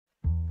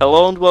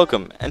Hello and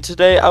welcome, and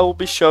today I will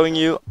be showing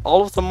you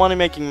all of the money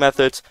making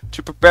methods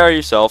to prepare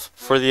yourself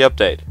for the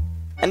update.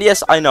 And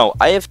yes, I know,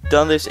 I have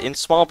done this in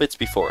small bits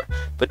before,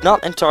 but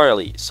not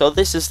entirely, so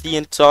this is the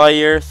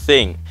entire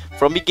thing,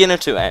 from beginner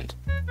to end.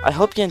 I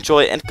hope you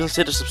enjoy and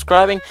consider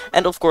subscribing,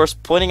 and of course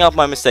pointing out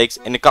my mistakes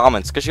in the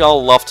comments, cause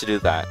y'all love to do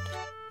that.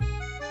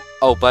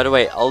 Oh, by the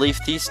way, I'll leave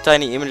these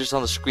tiny images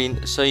on the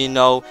screen so you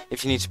know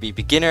if you need to be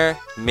beginner,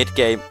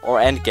 mid-game, or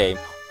end-game,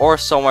 or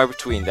somewhere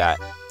between that.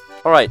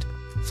 Alright.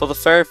 For the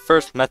very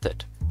first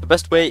method, the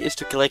best way is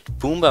to collect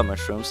boomba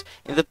mushrooms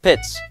in the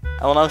pits.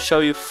 I will now show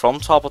you from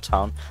top of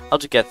town how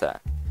to get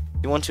that.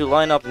 You want to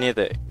line up near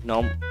the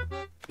gnome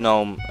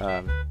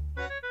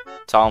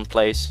town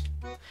place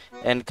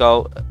and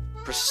go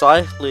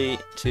precisely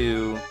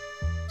to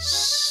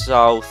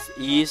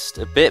southeast,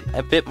 a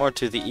bit more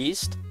to the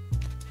east,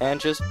 and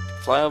just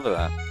fly over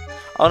there.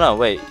 Oh no,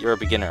 wait, you're a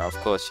beginner, of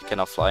course you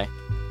cannot fly.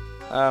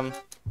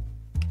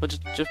 But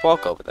just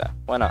walk over there.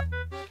 Why not?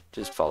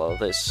 Just follow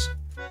this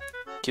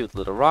cute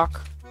little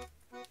rock.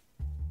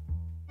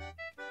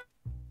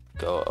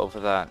 Go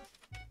over that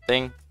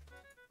thing,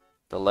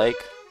 the lake.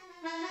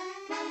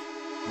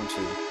 And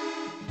to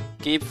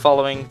keep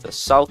following the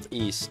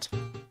southeast.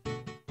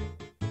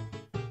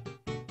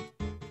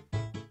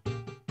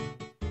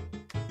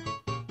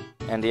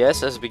 And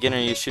yes, as a beginner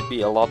you should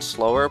be a lot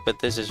slower, but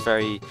this is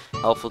very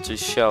helpful to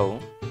show.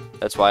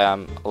 That's why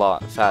I'm a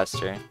lot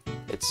faster.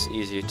 It's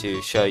easier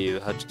to show you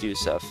how to do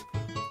stuff.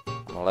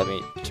 Let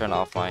me turn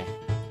off my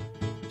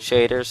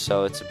shaders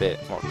so it's a bit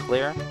more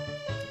clear.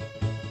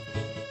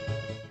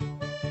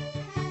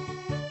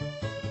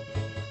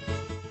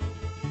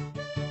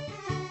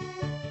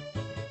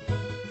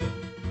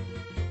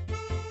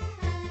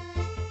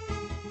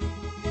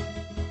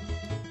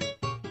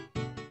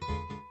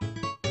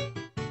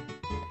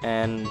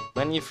 And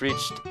when you've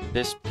reached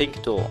this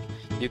pink door,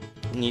 you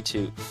need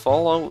to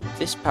follow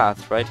this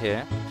path right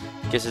here,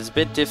 because it's a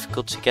bit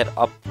difficult to get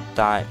up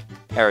that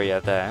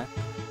area there.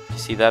 You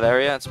see that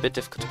area? It's a bit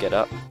difficult to get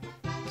up,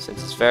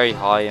 since it's very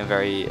high and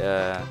very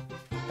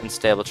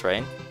unstable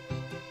terrain.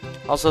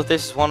 Also,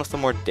 this is one of the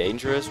more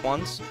dangerous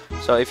ones,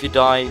 so if you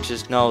die,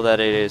 just know that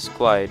it is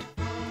quite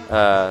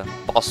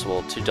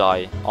possible to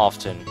die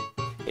often.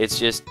 It's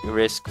just a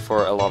risk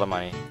for a lot of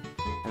money.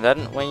 And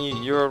then when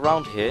you're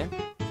around here,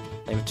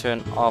 let me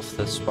turn off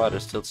the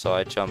spider still so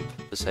I jump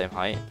the same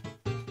height.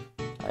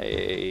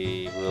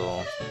 I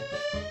will...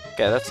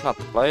 Okay, that's not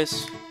the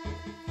place.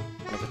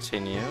 I'm gonna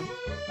continue.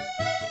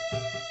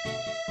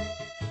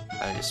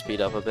 I just speed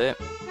up a bit.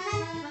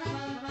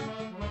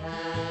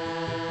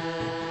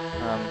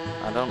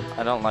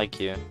 I don't like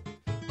you.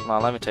 Come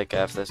on, let me take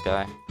F this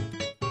guy.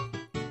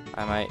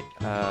 I might,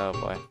 oh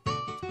boy.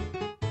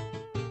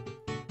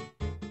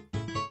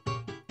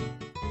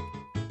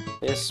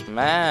 This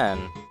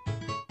man.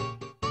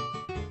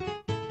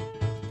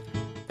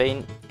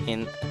 Pain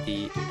in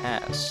the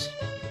ass.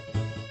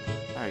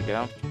 There we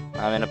go.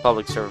 I'm in a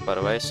public server, by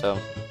the way, so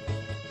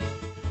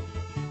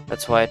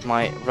that's why it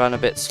might run a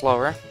bit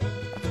slower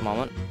at the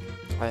moment.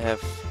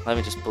 Let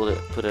me just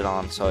put it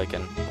on so I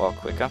can walk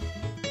quicker.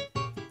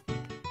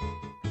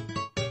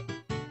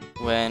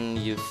 When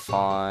you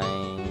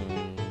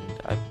find,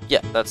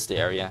 yeah, that's the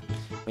area.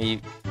 When you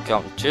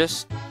come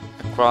just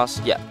across,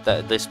 yeah,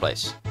 this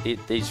place,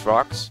 these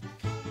rocks,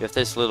 you have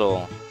this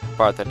little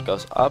part that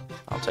goes up.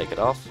 I'll take it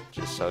off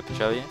just so I can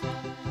show you.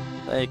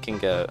 Then you can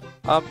go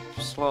up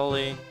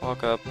slowly,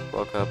 walk up,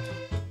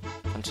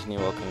 continue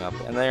walking up,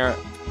 and they're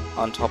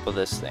on top of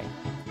this thing.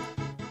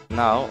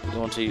 Now you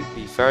want to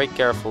be very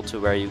careful to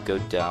where you go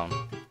down,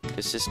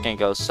 because this can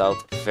go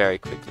south very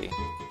quickly.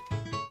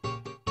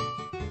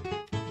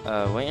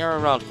 When you're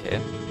around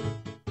here,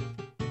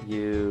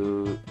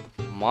 you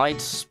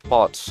might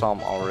spot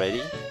some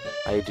already.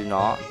 I do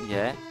not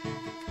yet.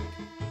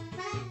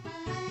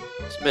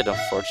 It's a bit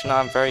unfortunate.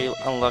 I'm very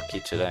unlucky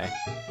today.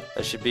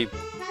 There should be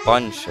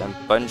bunch of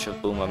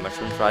boomba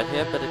mushrooms right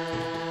here, but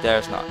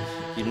there's not.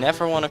 You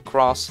never want to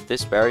cross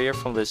this barrier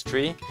from this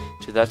tree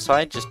to that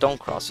side. Just don't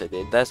cross it.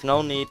 There's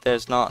no need.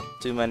 There's not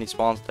too many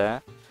spawns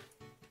there.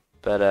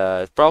 But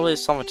it probably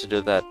is something to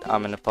do that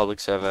I'm in a public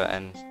server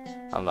and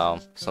I don't know,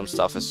 some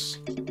stuff is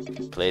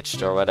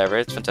glitched or whatever.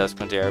 It's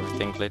FantasticFrontier,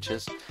 everything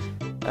glitches.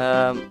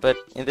 But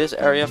in this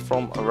area,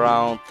 from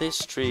around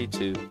this tree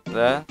to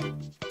there,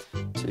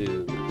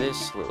 to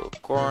this little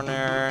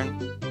corner,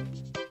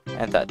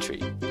 and that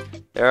tree,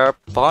 there are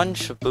a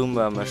bunch of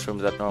boomba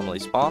mushrooms that normally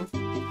spawn.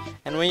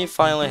 And when you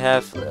finally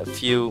have a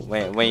few,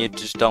 when you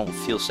just don't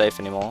feel safe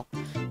anymore,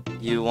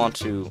 you want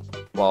to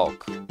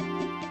walk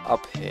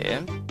up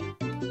here,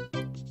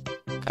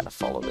 kind of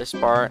follow this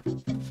part,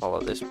 follow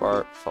this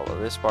part, follow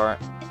this part,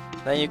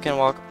 then you can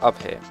walk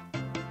up here.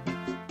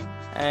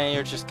 And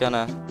you're just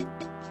gonna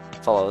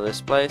follow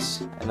this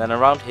place, and then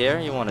around here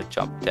you want to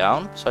jump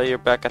down, so you're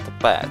back at the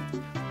path.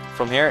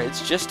 From here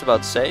it's just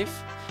about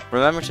safe.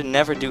 Remember to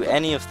never do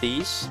any of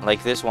these,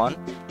 like this one.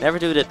 Never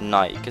do it at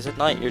night, because at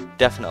night you're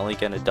definitely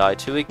gonna die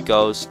to a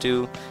ghost,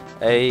 to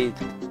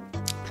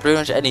pretty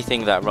much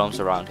anything that roams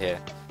around here.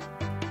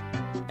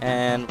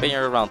 And when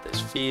you're around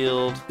this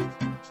field,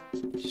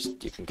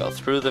 you can go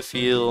through the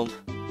field,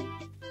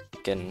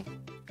 you can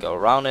go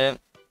around it.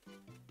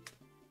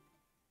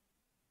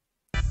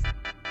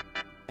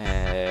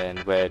 And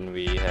when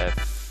we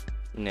have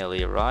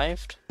nearly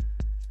arrived,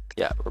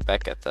 yeah, we're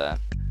back at the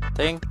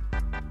thing.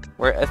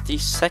 We're at the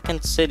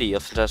second city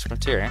of Fantastic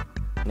Frontier,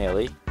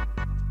 nearly.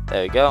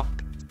 There we go.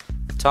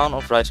 The town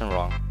of Right and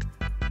Wrong.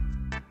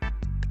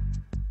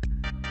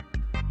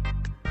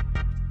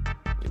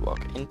 You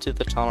walk into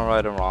the town of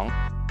Right and Wrong,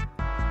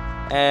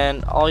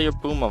 and all your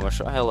boom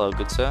mushrooms. Hello,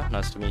 good sir.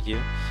 Nice to meet you.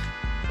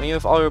 When you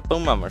have all your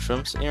boom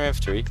mushrooms in your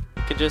inventory,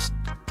 you can just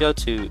go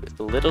to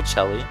the little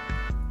Chelly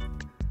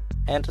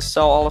and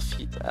sell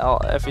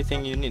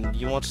everything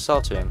you want to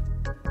sell to him.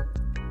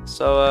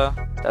 So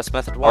that's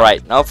method 1.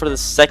 Alright, now for the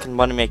second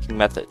money making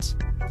methods.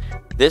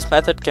 This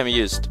method can be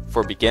used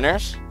for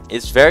beginners.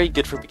 It's very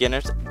good for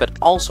beginners, but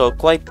also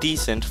quite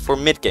decent for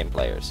mid-game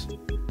players.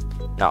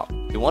 Now,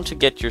 you want to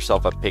get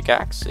yourself a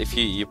pickaxe. If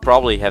you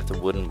probably have the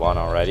wooden one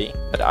already,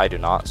 but I do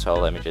not, so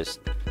let me just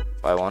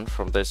buy one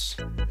from this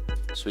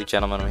sweet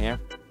gentleman over here.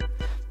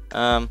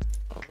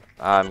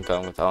 I'm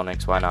going with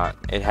Onyx, why not?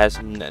 It has,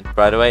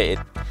 by the way,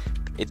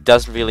 it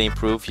doesn't really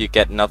improve. You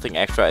get nothing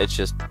extra, it's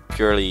just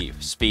purely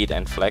speed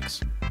and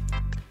flex.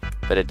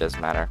 But it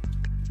doesn't matter.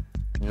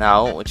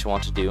 Now, what you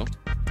want to do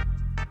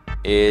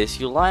is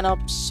you line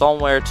up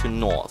somewhere to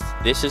north.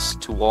 This is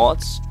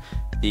towards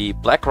the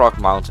Black Rock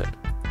Mountain.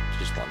 You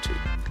just want to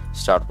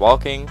start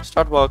walking,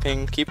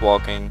 keep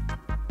walking,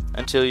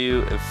 until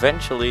you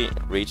eventually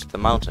reach the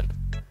mountain.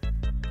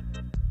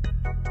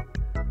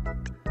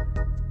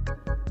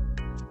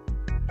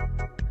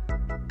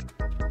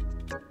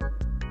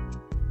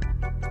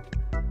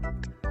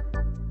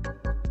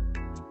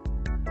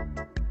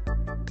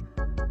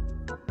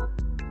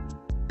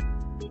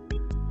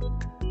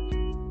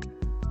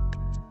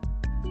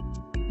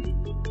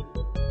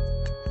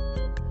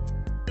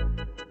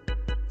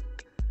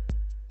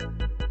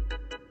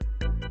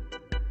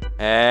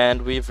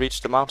 And we've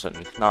reached the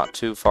mountain, not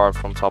too far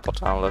from top of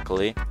town,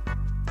 luckily.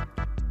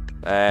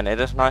 And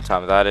it is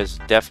nighttime. That is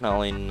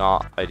definitely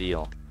not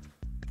ideal,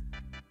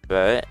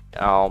 but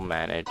I'll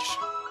manage.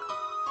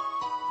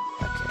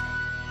 Okay,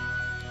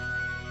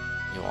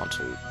 you want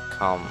to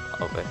come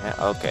over here.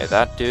 Okay,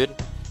 that dude,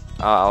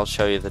 I'll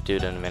show you the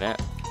dude in a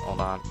minute.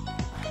 Hold on.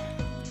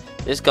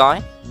 This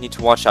guy, you need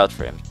to watch out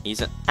for him.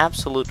 He's an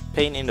absolute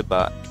pain in the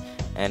butt,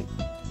 and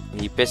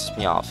he pisses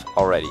me off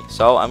already.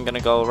 So I'm gonna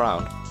go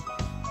around,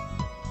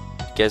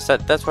 because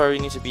that's where we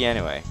need to be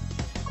anyway.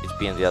 Need to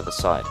be on the other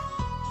side.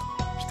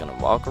 Just gonna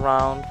walk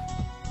around.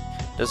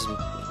 Just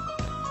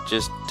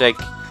take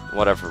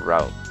whatever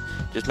route.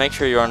 Just make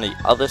sure you're on the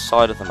other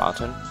side of the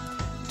mountain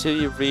until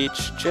you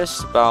reach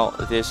just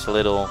about this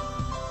little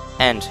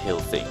anthill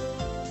thing.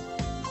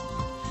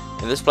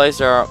 In this place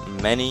there are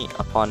many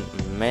upon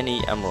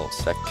many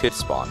emeralds that could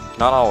spawn.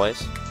 Not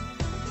always.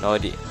 No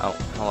idea. Oh,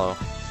 hello.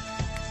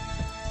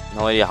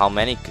 No idea how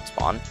many could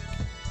spawn.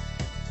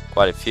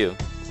 Quite a few.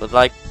 But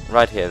like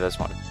right here, there's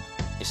one.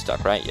 You're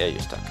stuck, right? Yeah, you're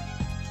stuck.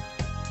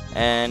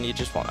 And you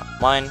just wanna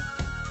mine.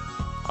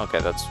 Okay,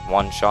 that's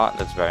one shot.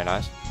 That's very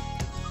nice.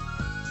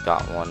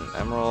 Got one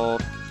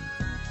emerald.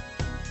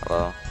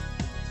 Hello.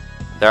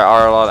 There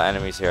are a lot of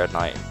enemies here at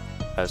night,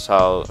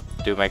 so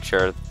do make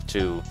sure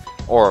to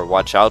or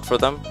watch out for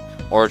them,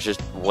 or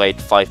just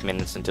wait 5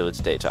 minutes until it's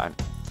daytime.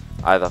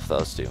 Either of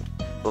those two.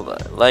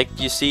 Like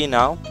you see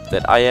now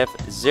that I have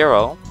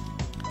 0,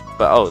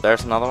 but oh,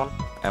 there's another one.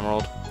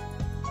 Emerald.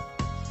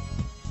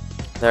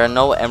 There are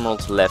no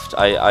emeralds left.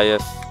 I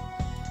have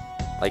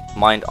like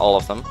mined all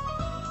of them.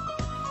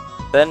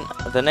 Then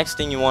the next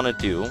thing you want to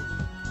do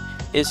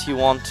is you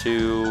want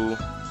to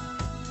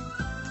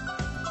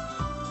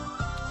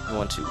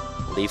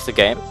leave the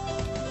game.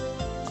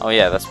 Oh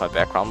yeah, that's my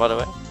background, by the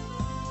way.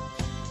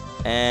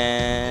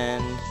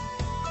 And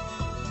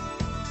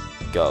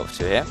go over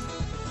to here.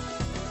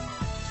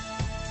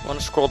 You want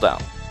to scroll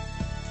down.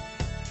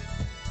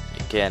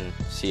 You can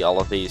see all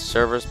of these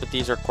servers, but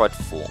these are quite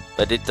full.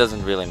 But it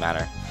doesn't really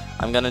matter.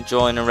 I'm gonna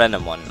join a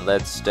random one.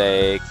 Let's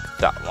take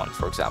that one,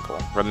 for example.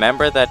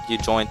 Remember that you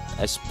joined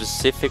a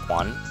specific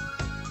one.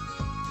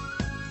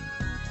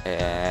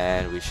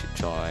 And we should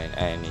join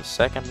any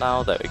second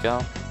now. There we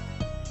go.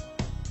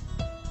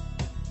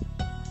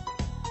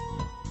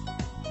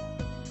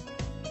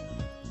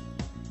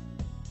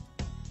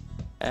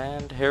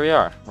 And here we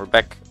are. We're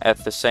back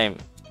at the same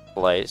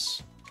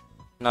place.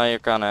 Now you're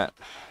gonna...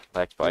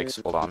 Lag spikes,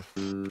 hold on.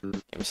 Give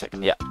me a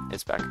second. Yeah,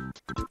 it's back.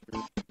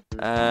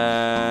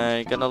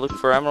 You're gonna look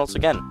for emeralds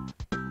again.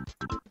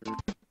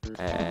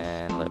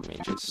 And let me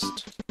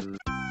just...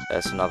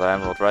 There's another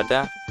emerald right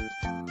there.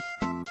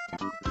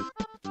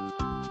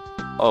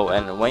 Oh,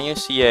 and when you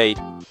see a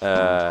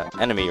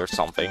enemy or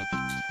something,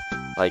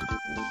 like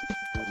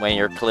when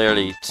you're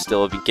clearly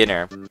still a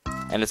beginner,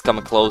 and it's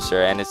coming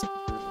closer, and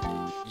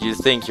you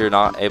think you're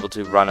not able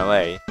to run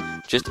away,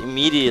 just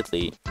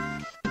immediately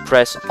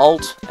press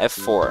Alt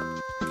F4.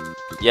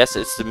 Yes,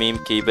 it's the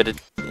meme key, but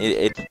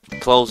it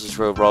closes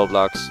your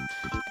roadblocks,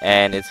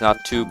 and it's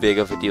not too big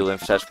of a deal in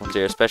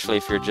FantasticFrontier, especially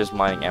if you're just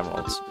mining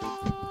emeralds.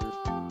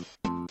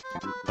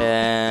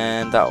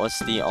 And that was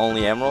the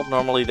only emerald.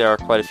 Normally there are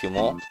quite a few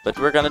more, but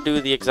we're gonna do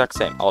the exact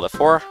same. All the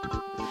 4.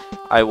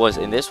 I was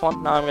in this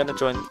one, now I'm gonna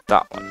join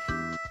that one.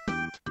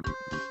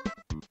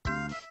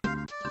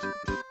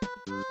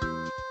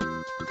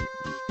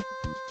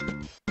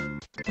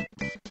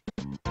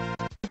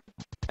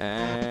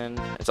 And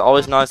it's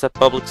always nice that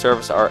public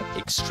servers are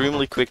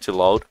extremely quick to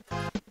load.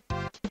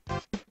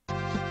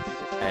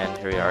 And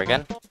here we are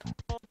again.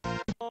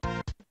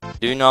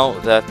 Do you know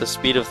that the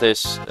speed of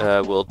this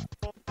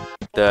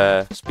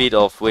the speed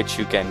of which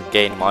you can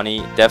gain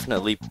money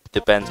definitely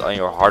depends on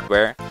your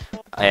hardware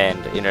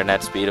and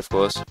internet speed, of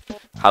course.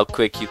 How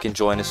quick you can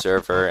join a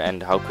server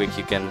and how quick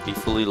you can be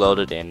fully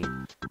loaded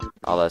in,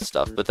 all that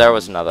stuff. But there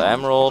was another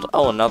emerald.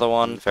 Oh, another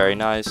one. Very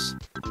nice.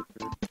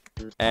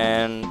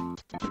 And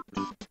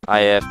I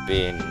have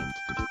been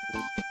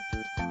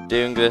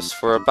doing this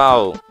for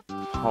about,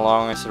 how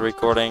long is the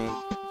recording?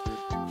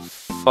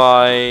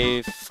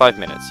 5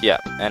 minutes, yeah.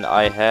 And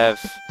I have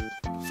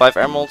 5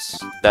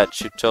 emeralds. That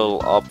should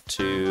total up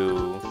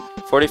to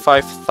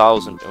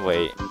 45,000.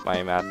 Wait,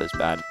 my math is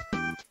bad.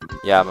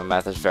 Yeah, my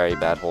math is very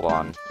bad. Hold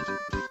on.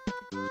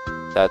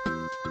 That.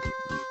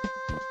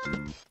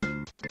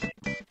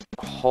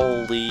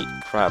 Holy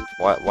crap!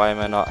 Why am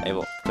I not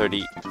able?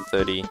 30.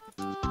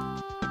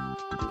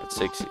 It's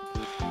 60.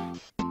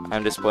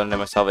 I'm disappointed in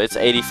myself. It's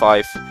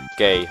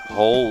 85k.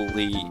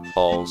 Holy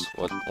balls!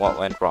 What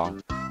went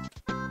wrong?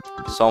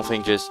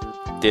 Something just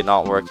did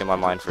not work in my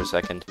mind for a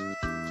second.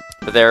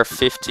 But there are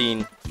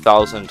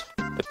 15,000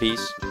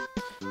 apiece,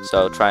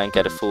 so try and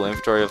get a full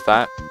inventory of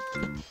that.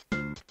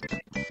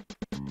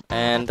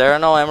 And there are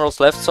no emeralds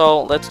left,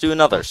 so let's do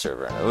another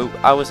server.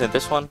 I was in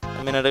this one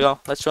a minute ago.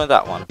 Let's join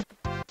that one.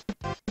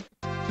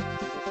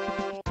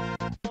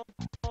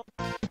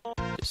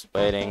 Just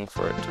waiting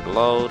for it to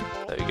load.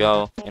 There we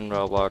go, in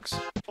Roblox.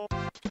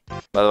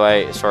 By the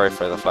way, sorry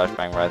for the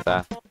flashbang right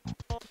there.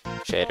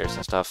 Shaders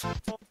and stuff.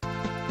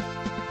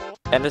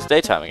 And it's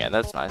daytime again,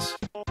 that's nice.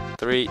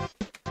 3,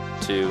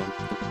 2,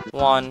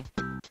 1,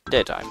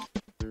 daytime.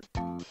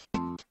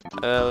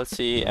 Let's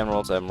see,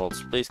 emeralds,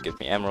 please give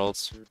me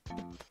emeralds.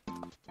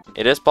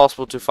 It is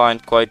possible to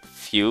find quite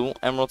few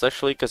emeralds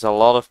actually, because a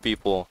lot of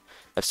people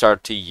have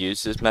started to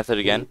use this method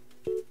again.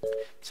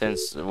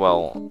 Since,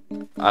 well,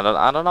 I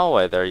don't know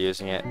why they're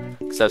using it,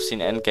 because I've seen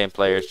endgame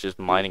players just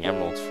mining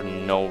emeralds for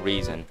no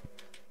reason.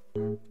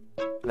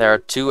 There are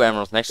 2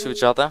 emeralds next to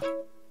each other.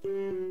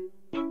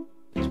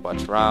 Just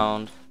watch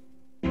around.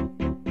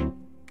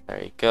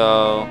 There you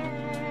go.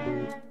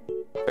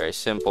 Very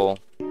simple.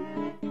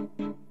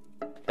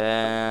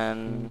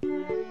 And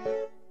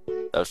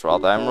those are all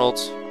the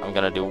emeralds. I'm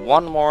gonna do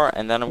one more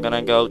and then I'm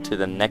gonna go to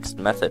the next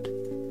method.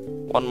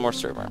 One more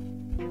server.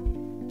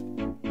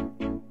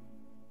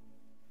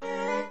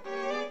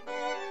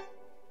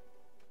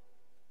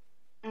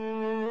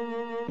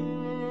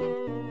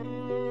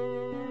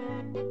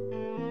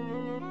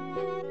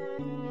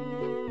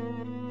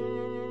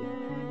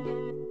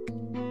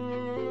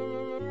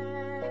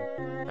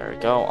 There we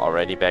go,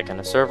 already back in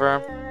the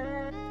server.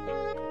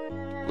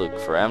 Look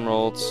for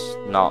emeralds,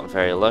 not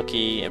very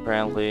lucky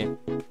apparently.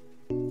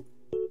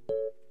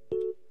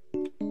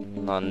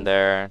 None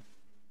there.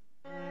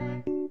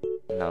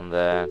 None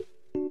there.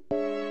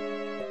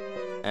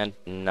 And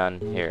none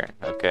here.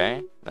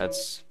 Okay,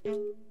 that's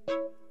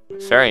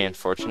very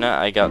unfortunate.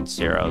 I got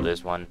 0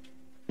 this one.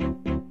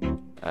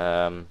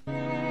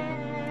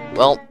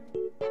 Well,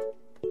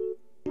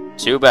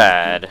 too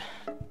bad.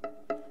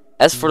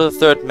 As for the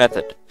third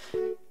method,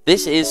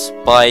 this is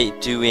by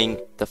doing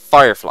the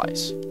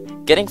fireflies.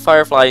 Getting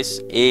fireflies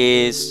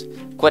is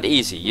quite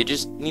easy. You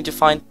just need to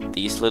find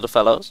these little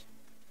fellows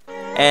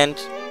and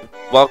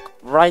walk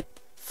right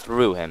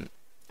through him.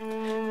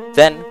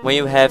 Then, when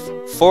you have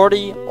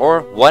 40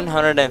 or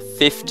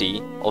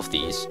 150 of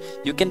these,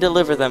 you can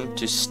deliver them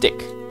to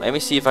Stick. Let me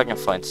see if I can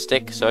find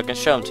Stick so I can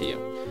show them to you.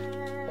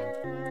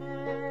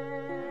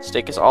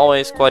 Stick is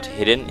always quite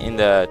hidden in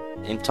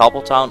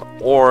Town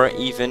or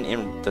even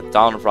in the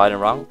town of Right and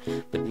Wrong,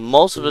 but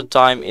most of the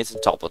time it's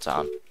in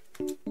Town.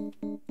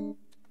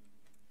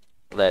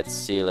 Let's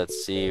see,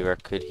 where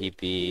could he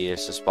be?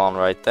 There's a spawn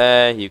right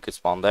there, he could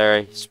spawn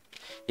there,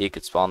 he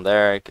could spawn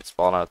there, he could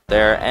spawn out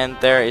there, and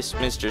there is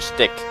Mr.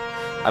 Stick.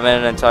 I made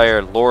an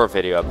entire lore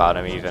video about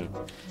him even.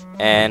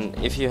 And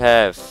if you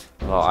have,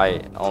 well,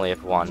 I only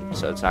have 1,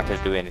 so it's not going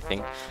to do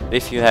anything. But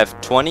if you have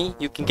 20,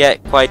 you can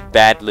get quite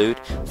bad loot.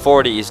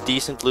 40 is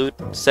decent loot.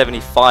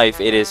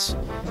 75, it is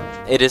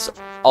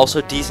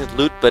also decent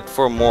loot, but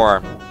for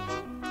more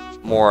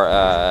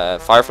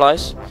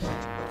fireflies.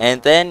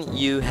 And then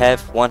you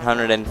have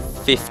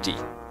 150.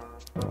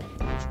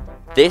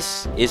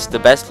 This is the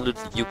best loot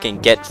you can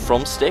get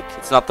from Stick.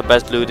 It's not the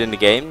best loot in the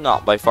game,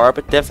 not by far,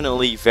 but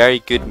definitely very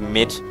good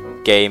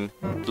mid-game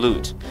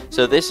loot.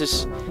 So this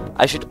is,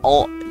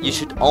 you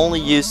should only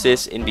use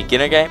this in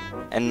beginner game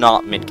and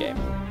not mid-game.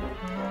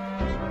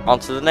 On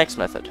to the next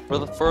method. For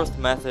the first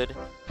method,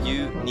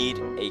 you need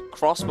a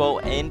crossbow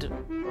and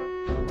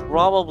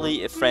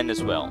probably a friend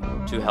as well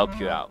to help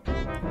you out.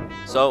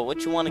 So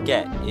what you want to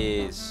get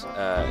is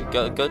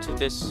go to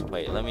this.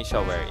 Wait, let me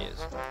show where he is.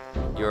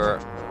 You're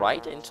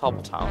right in top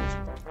of town,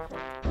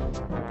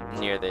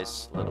 near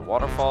this little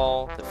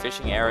waterfall, the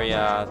fishing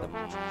area,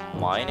 the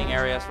mining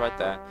area is right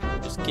there.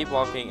 Just keep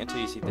walking until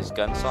you see this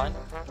gun sign.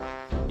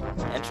 You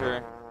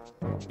enter.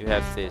 You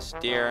have this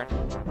deer,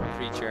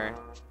 creature,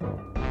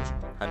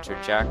 hunter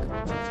jack,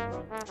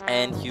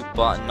 and you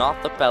bought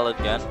not the pellet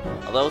gun,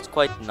 although it's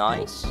quite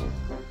nice.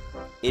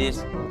 It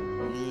is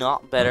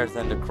not better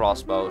than the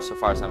crossbow so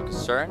far as I'm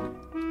concerned.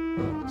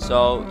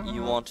 So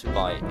you want to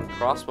buy a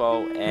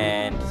crossbow,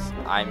 and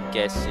I'm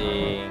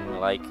guessing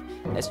like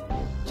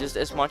just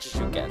as much as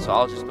you can. So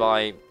I'll just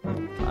buy, I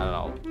don't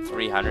know,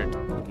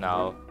 300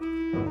 now.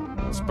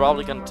 It's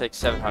probably gonna take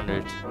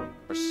 700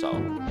 or so.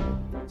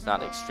 It's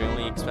not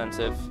extremely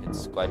expensive.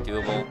 It's quite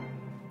doable.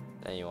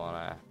 Then you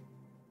wanna.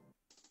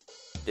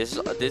 This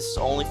is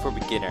only for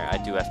beginner. I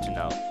do have to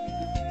know.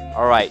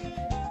 All right.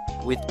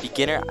 With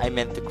beginner, I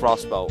meant the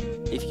crossbow.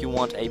 If you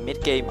want a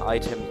mid-game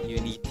item, you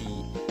need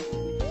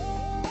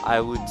the, I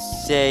would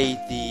say,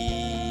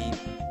 the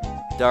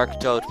Dark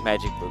Toad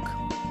Magic Book.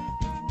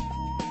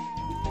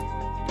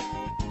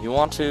 You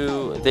want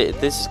to,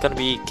 this is gonna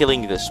be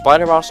killing the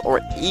spider boss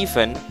or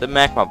even the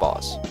magma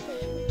boss.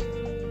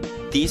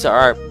 These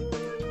are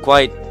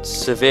quite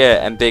severe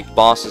and big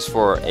bosses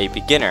for a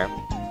beginner,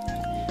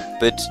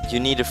 but you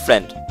need a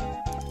friend,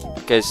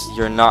 because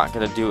you're not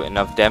gonna do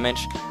enough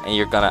damage and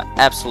you're gonna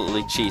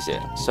absolutely cheese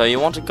it. So you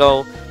want to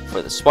go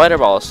for the spider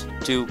boss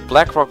to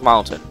Blackrock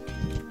Mountain.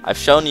 I've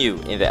shown you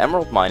in the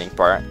emerald mining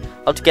part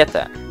how to get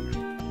that,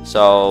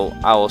 so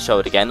I will show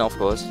it again, of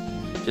course.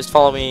 Just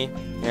follow me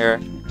here.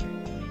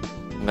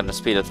 I'm gonna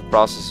speed up the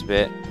process a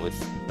bit with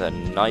the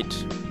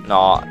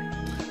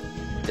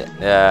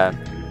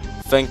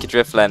Funky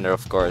Driftlander,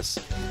 of course.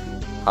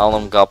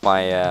 Hallam got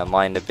my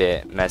mind a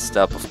bit messed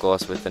up, of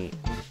course, with an.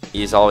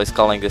 He's always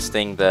calling this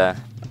thing the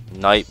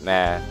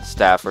Nightmare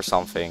Staff or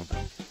something.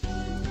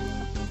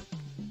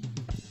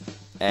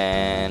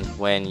 And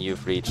when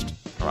you've reached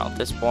around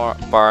this part,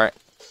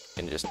 you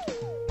can just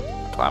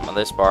climb on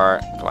this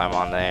part, climb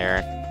on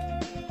there,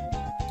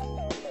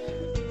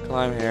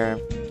 climb here,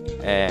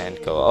 and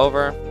go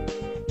over.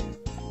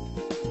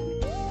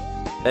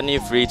 Then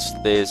you've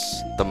reached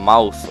the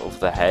mouth of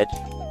the head,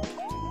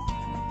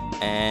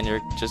 and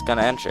you're just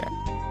gonna enter.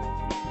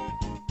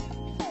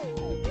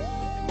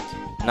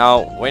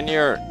 Now, when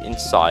you're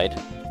inside,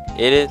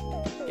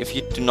 if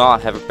you do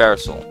not have a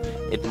parasol,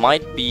 it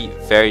might be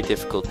very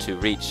difficult to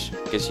reach,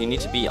 because you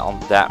need to be on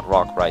that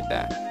rock right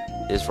there,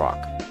 this rock.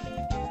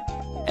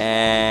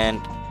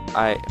 And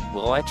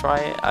will I try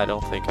it? I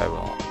don't think I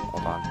will.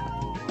 Hold on.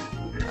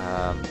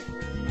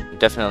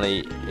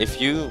 Definitely,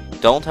 if you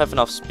don't have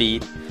enough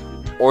speed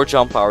or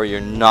jump power,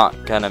 you're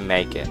not gonna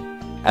make it.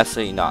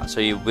 Absolutely not. So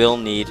you will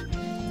need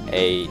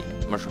a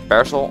mushroom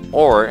parasol,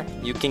 or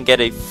you can get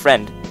a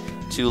friend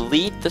to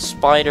lead the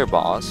spider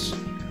boss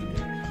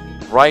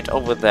right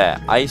over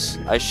there. I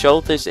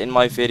showed this in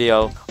my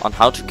video on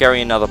how to carry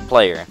another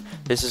player.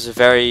 This is a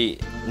very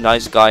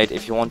nice guide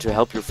if you want to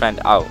help your friend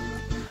out.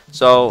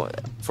 So,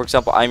 for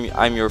example,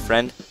 I'm your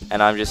friend,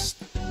 and I'm just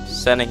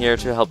standing here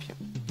to help you.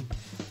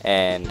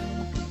 And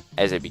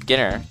as a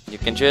beginner, you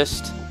can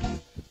just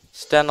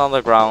stand on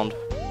the ground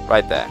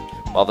right there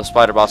while the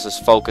spider boss is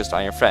focused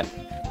on your friend.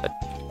 But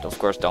of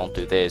course, don't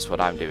do this, what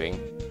I'm doing.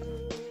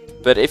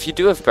 But if you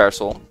do have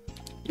parasol,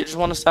 you just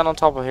want to stand on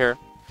top of here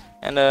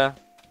and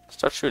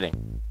start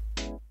shooting.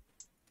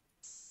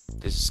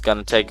 This is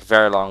gonna take a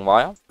very long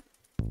while.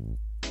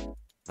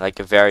 Like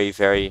a very,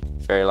 very,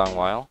 very long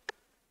while.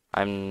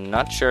 I'm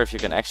not sure if you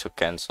can action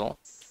cancel.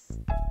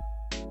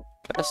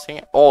 Can this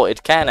thing? Oh,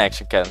 it can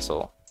action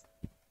cancel.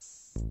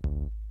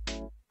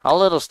 How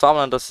little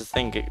stamina does this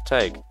thing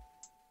take?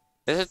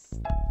 Is it?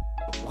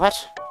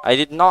 What? I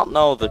did not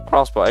know the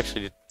crossbow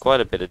actually did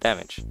quite a bit of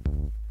damage.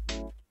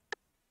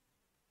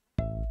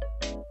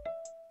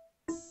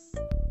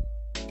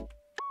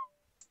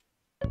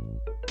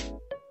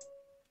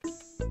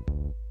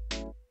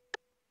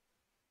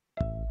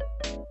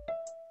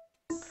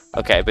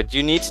 Okay, but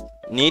you need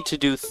to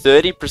do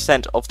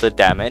 30% of the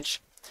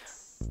damage.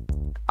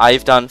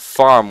 I've done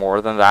far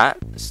more than that,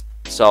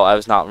 so I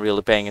was not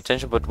really paying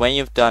attention. But when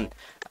you've done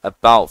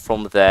about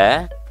from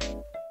there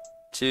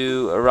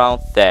to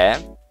around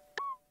there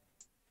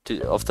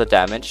of the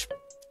damage,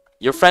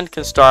 your friend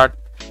can start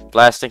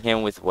blasting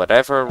him with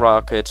whatever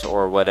rocket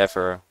or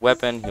whatever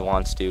weapon he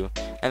wants to,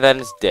 and then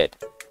it's dead.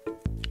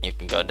 You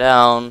can go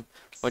down.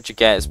 What you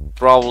get is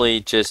probably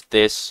just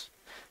this,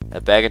 a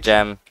bag of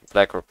gem,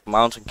 Blackrock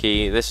Mountain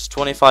key. This is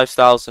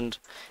 25,000,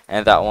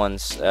 and that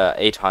one's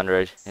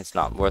 800. It's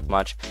not worth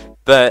much,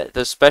 but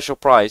the special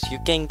prize, you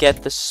can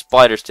get the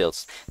spider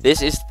stilts.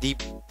 This is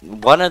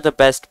one of the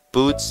best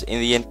boots in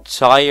the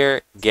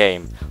entire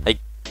game. Like,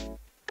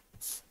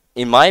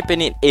 in my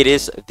opinion, it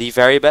is the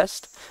very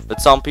best. But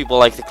some people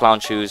like the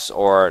clown shoes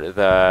or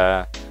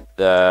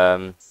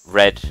the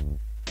red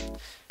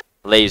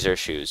laser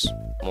shoes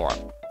more.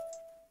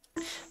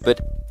 But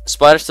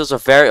Spider Steels are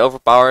very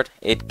overpowered.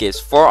 It gives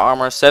 4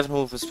 armor, 7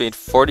 movement speed,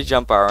 40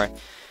 jump power,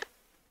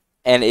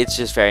 and it's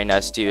just very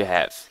nice to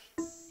have.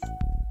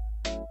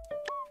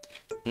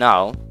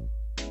 Now,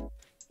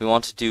 we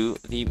want to do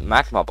the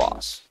Magma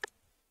Boss.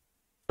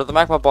 For the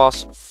Magma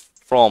Boss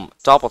from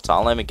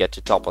Town, let me get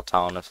to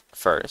Town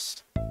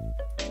first.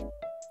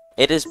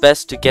 It is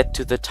best to get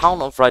to the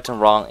Town of Right and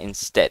Wrong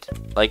instead.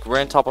 Like, we're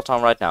in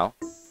Town right now.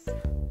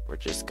 We're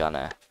just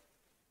gonna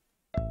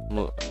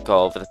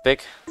go over the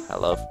pig.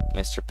 Hello,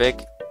 Mr.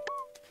 Pig.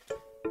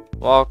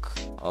 Walk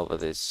over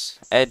this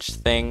edge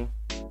thing.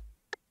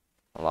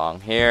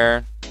 Along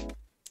here.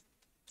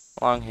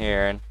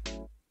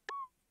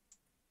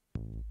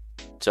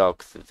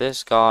 Talk to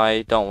this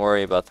guy. Don't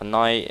worry about the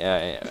night.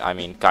 I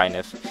mean, kind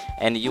of.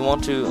 And you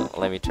want to,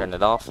 let me turn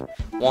it off.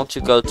 Want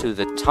to go to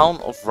the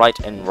Town of Right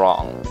and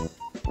Wrong.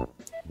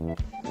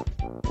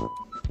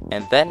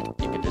 And then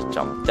you can just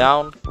jump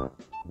down.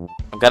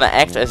 I'm gonna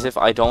act as if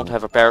I don't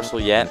have a parasol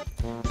yet,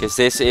 because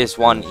this is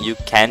one you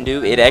can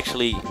do. It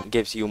actually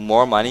gives you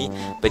more money,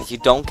 but you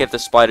don't get the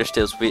spider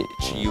steels, which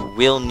you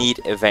will need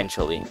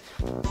eventually.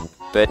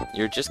 But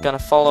you're just gonna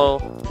follow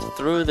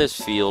through this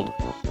field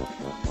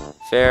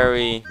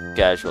very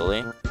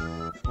casually.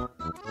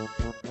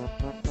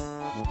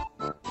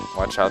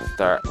 Watch out that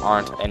there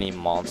aren't any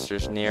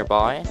monsters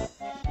nearby.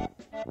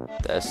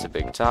 That's the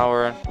big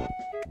tower.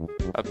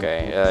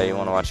 Okay, you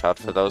want to watch out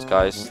for those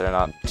guys. They're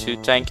not too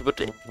tanky, but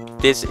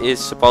this is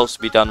supposed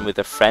to be done with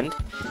a friend.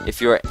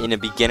 If you're in a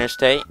beginner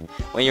state,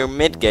 when you're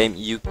mid-game,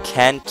 you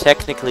can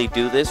technically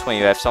do this when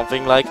you have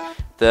something like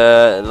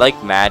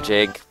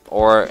magic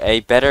or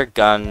a better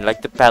gun,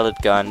 like the pellet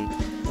gun.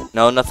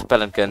 No, not the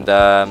pellet gun.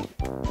 The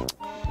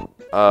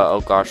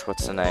oh gosh,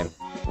 what's the name?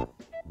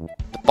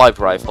 The pipe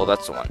rifle.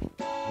 That's the one.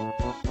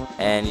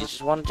 And you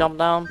just want to jump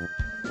down.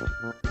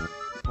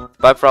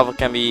 Pipe rifle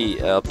can be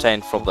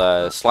obtained from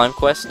the slime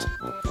quest.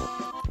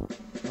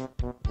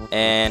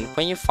 And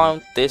when you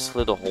found this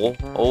little hole,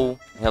 oh,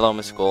 hello,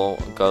 mystical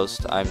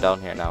ghost, I'm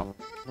down here now.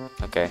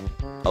 Okay,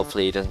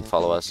 hopefully he doesn't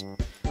follow us.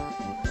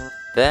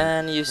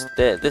 Then use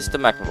this is the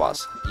Magma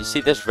Boss. You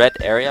see this red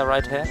area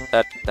right here,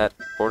 that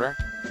border?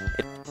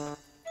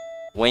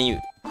 When you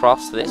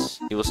cross this,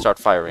 he will start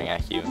firing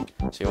at you.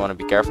 So you want to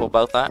be careful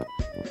about that.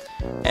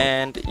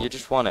 And you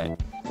just want to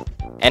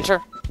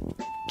enter,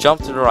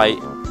 jump to the right.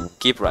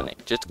 Keep running.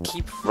 Just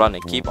keep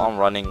running. Keep on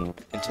running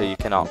until you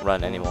cannot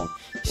run anymore.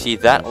 See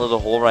that little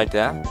hole right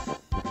there?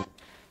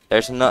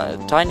 There's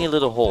a tiny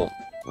little hole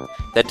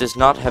that does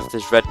not have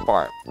this red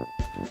part.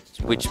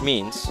 Which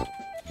means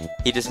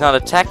he does not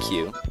attack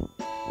you,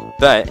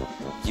 but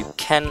you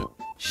can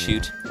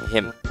shoot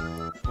him.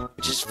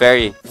 Which is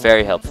very,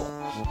 very helpful.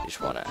 You just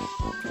want to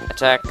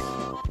attack,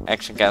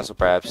 action cancel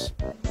perhaps.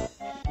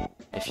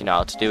 If you know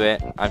how to do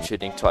it. I'm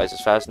shooting twice as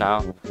fast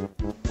now.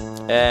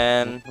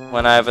 And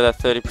when I have it at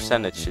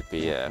 30%, it should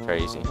be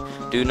very easy.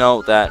 Do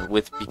know that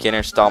with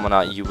beginner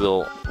stamina, you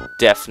will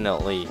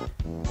definitely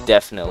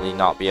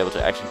not be able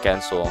to action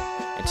cancel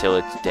until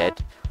it's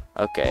dead.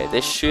 Okay,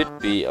 this should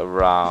be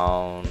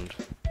around.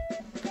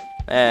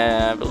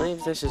 I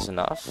believe this is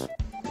enough.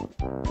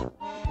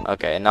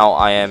 Okay, now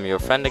I am your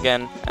friend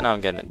again, and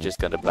I'm just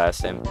gonna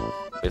blast him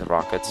with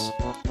rockets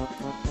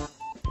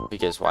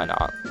because why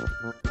not?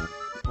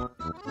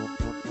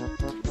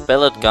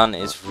 Pellet gun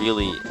is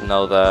really,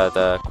 no,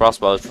 the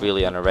crossbow is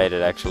really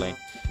underrated actually.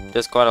 It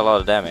does quite a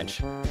lot of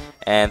damage.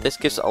 And this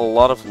gives a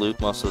lot of loot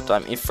most of the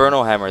time.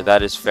 Inferno Hammer,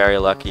 that is very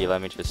lucky.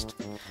 Let me just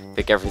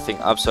pick everything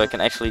up so I can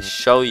actually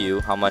show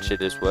you how much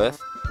it is worth.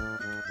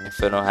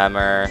 Inferno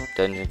Hammer,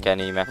 Dungeon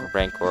Canny, Macro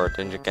Brain Core,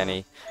 Dungeon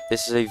Canny.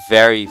 This is a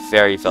very,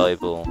 very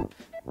valuable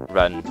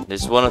run.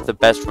 This is one of the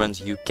best runs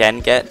you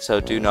can get, so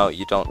do know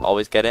you don't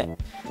always get it.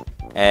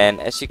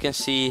 And as you can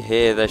see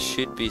here, there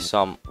should be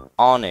some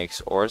onyx,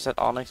 or is that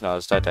onyx? No,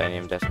 it's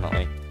titanium,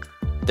 definitely.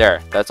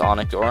 There, that's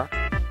onyx ore.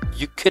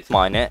 You could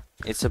mine it.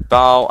 It's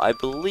about, I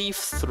believe,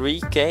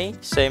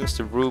 3k, same as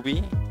the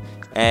ruby.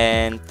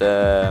 And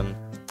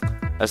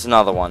there's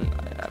another one.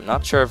 I'm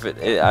not sure if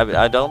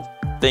I don't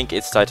think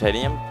it's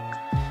titanium,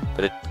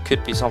 but it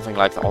could be something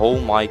like that. Oh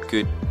my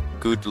good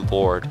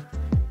lord.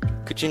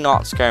 Could you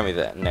not scare me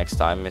that next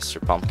time,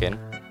 Mr. Pumpkin?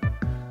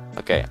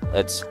 Okay,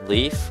 let's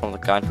leave from the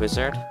kind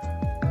wizard.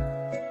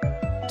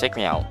 Take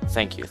me out.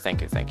 Thank you.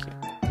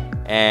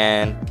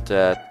 And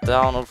the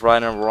Town of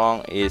Right and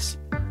Wrong is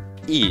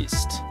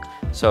east.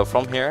 So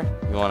from here,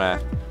 you want to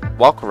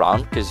walk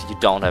around, because you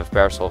don't have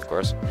parasol, of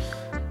course.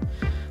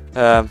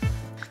 I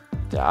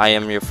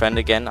am your friend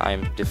again.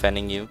 I'm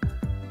defending you.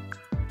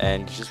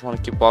 And you just want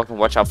to keep walking.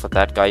 Watch out for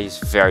that guy. He's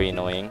very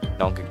annoying.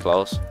 Don't get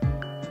close.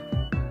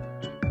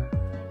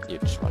 You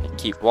just want to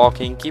keep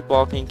walking.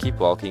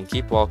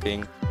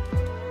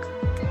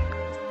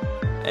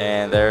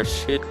 And there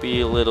should be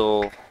a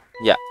little,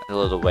 yeah, a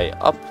little way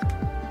up.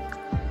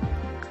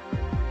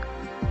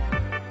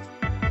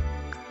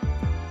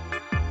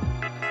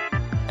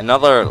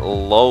 Another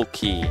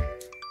low-key,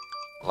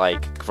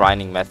 like,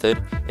 grinding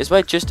method is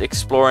by just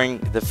exploring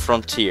the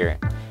frontier.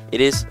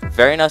 It is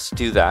very nice to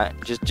do that.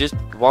 Just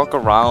walk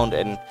around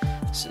and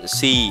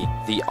see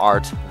the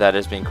art that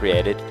has been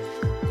created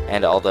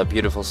and all the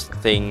beautiful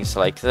things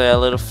like the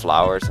little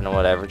flowers and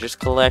whatever. Just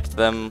collect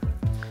them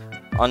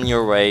on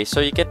your way, so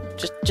you get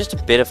just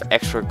a bit of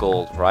extra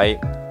gold, right?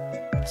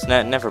 It's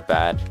never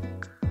bad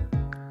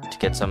to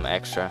get some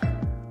extra.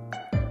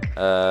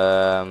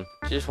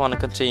 Just want to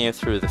continue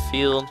through the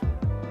field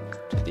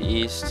to the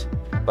east.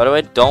 By the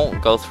way,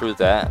 don't go through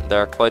that. There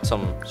are quite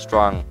some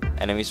strong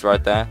enemies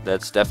right there.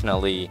 That's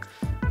definitely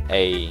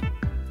a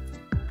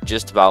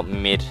just about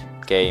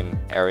mid-game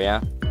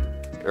area.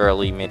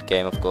 Early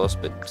mid-game, of course,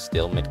 but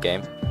still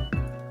mid-game.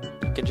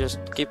 You can just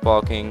keep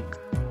walking.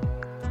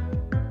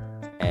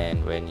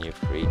 And when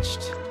you've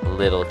reached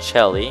Little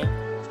Chelly,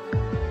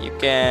 you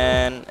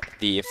can...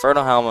 The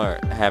Infernal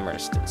Hammer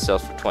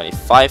sells for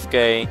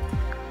 25k.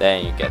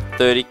 Then you get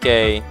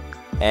 30k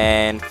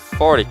and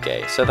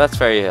 40k. So that's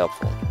very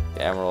helpful.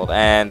 The Emerald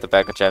and the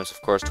bag of gems,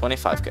 of course,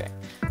 25k.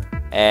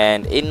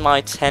 And in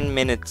my 10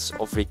 minutes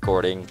of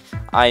recording,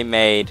 I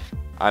made...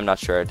 I'm not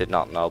sure, I did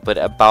not know, but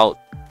about,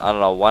 I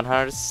don't know,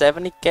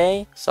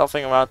 170k?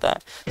 Something around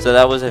that. So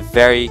that was a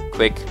very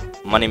quick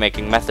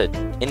money-making method.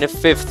 In the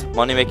 5th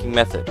money-making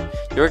method,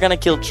 you're gonna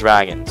kill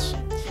dragons.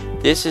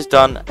 This is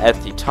done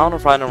at the town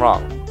of Right and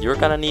Wrong. You're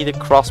gonna need a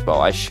crossbow.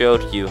 I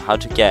showed you how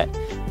to get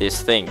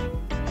this thing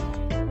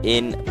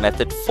in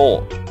method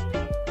 4.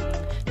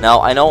 Now,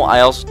 I know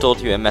I also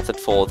told you in method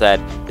 4 that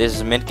this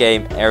is a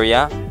mid-game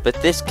area, but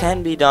this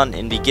can be done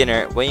in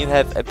beginner when you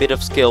have a bit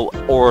of skill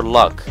or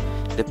luck.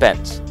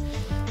 Depends.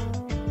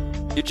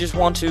 You just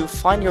want to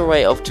find your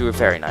way up to a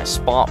very nice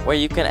spot where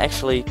you can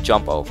actually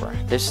jump over.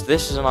 This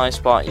is a nice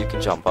spot you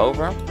can jump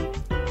over.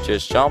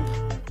 Just jump,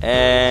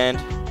 and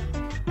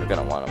you're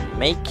gonna want to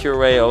make your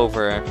way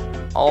over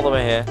all the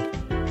way here.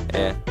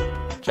 Yeah.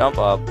 Jump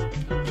up,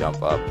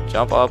 jump up,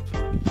 jump up,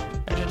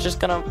 and you're just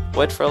gonna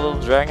wait for a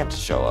little dragon to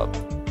show up.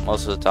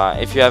 Most of the time,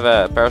 if you have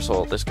a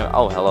parasol, this can...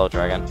 Oh, hello,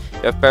 dragon. If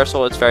you have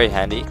parasol, it's very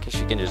handy because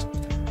you can just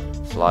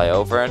fly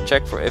over and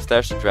check for if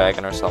there's a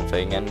dragon or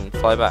something and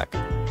fly back.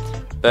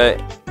 But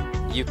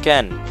you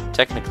can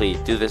technically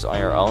do this on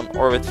your own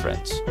or with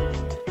friends.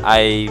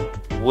 I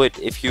would,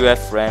 if you have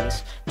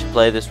friends to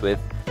play this with,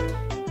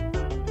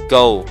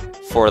 go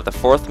for the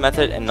 4th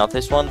method and not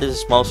this one.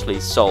 This is mostly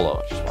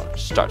solo. Just want to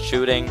start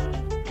shooting,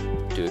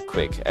 do a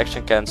quick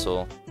action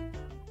cancel.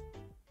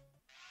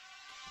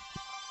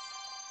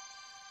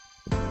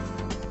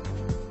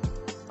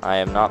 I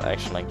am not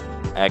actually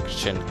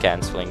action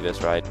canceling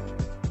this, right?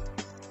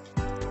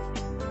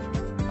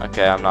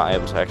 Okay, I'm not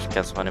able to action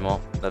cancel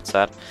anymore. That's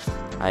sad.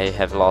 I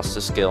have lost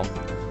the skill.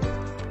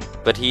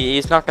 But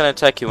he's not gonna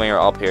attack you when you're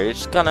up here. You're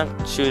just gonna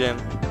shoot him.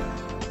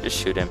 Just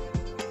shoot him.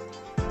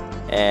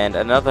 And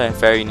another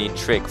very neat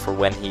trick for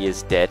when he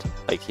is dead,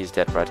 like he's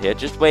dead right here,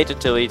 just wait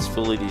until he's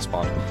fully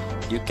despawned.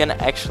 You can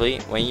actually,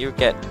 when you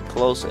get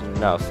close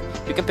enough,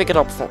 you can pick it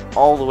up from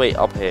all the way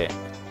up here.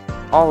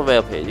 All the way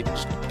up here. You can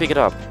just pick it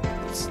up.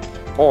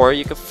 Or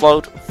you can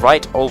float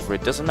right over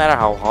it. Doesn't matter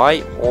how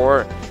high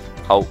or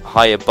how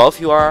high above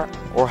you are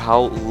or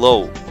how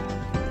low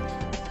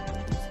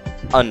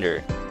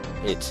under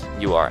it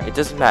you are. It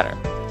doesn't matter.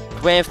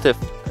 When you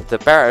have the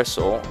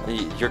parasol,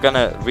 you're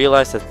gonna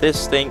realize that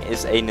this thing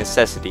is a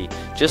necessity,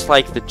 just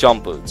like the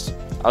jump boots.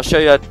 I'll show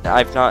you that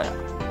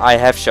I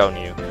have shown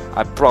you.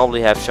 I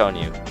probably have shown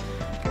you.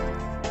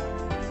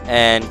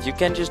 And you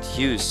can just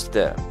use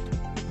the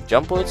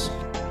jump boots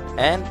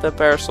and the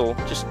parasol,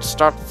 just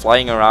start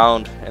flying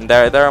around, and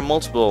there are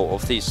multiple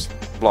of these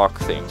block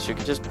things. You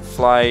can just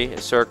fly a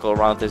circle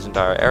around this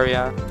entire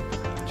area,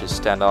 just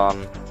stand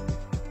on,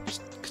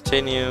 just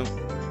continue.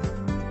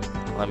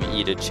 Let me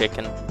eat a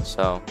chicken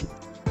so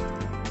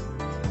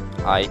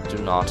I do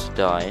not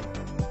die.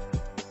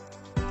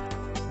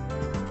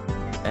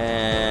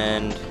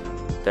 And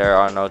there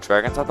are no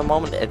dragons at the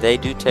moment. They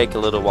do take a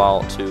little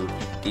while to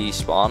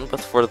despawn, but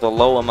for the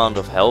low amount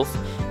of health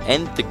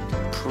and the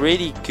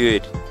pretty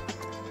good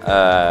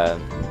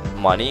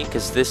money,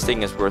 because this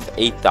thing is worth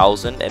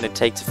 8,000 and it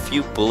takes a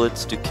few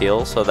bullets to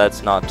kill, so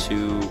that's not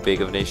too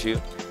big of an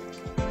issue.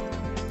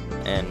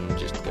 And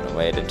just gonna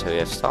wait until you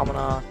have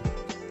stamina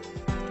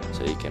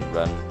so you can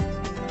run.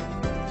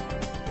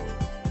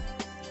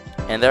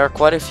 And there are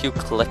quite a few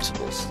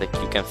collectibles that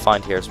you can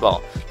find here as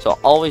well, so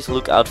always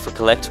look out for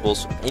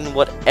collectibles in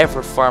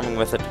whatever farming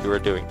method you are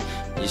doing.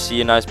 You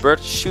see a nice bird,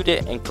 shoot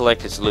it and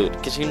collect its loot,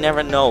 because you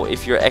never know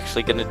if you're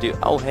actually gonna do...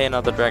 Oh, hey,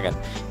 another dragon.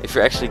 If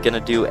you're actually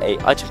gonna do a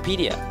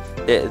itempedia.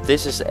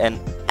 This is an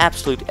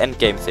absolute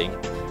endgame thing.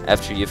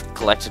 After you've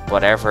collected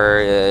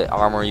whatever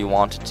armor you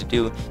wanted to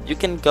do, you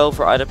can go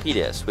for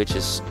itempedias, which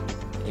is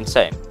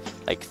insane.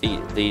 Like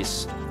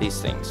these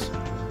things.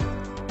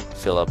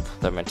 Fill up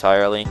them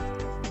entirely.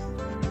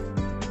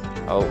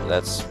 Oh,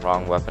 that's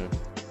wrong weapon.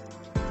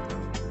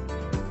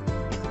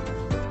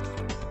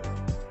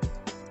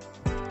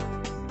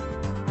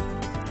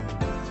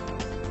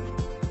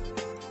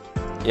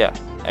 Yeah,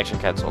 action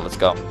cancel, let's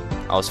go.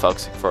 I was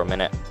focusing for a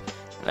minute.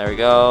 And there we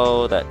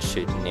go, that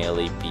should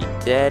nearly be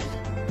dead.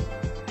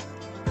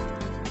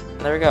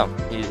 And there we go,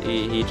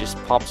 he just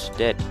pops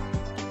dead.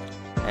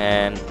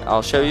 And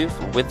I'll show you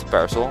with the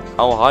parasol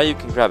how high you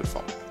can grab it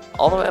from.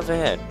 All the way over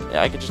here.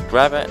 Yeah, I can just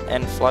grab it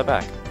and fly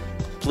back.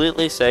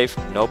 Completely safe,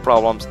 no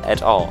problems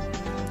at all.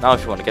 Now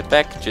if you want to get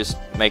back, just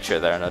make sure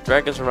there are no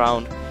dragons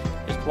around.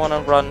 Just want to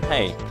run,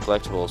 hey,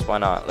 collectibles, why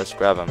not? Let's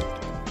grab them.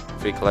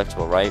 Free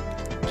collectible, right?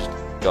 Just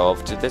go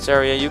over to this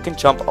area. You can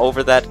jump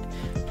over that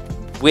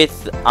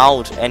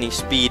without any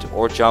speed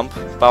or jump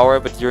power,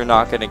 but you're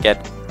not going to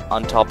get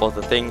on top of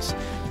the things,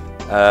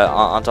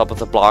 on top of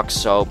the blocks,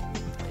 so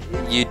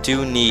you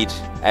do need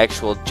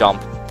actual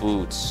jump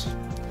boots.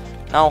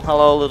 Now,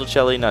 hello little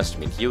Shelly, nice to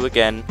meet you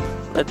again.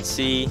 Let's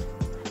see,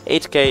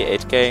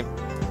 8k,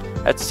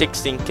 that's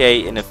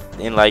 16k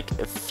in like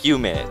a few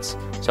minutes.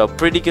 So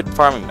pretty good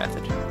farming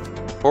method.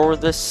 For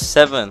the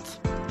 7th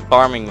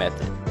farming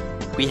method,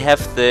 we have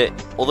the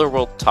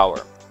Otherworld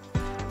Tower.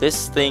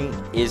 This thing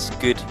is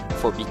good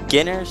for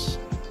beginners,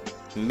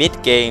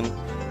 mid-game,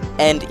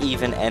 and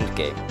even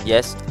endgame.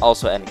 Yes,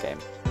 also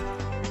endgame.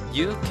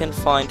 You can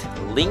find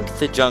Link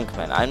the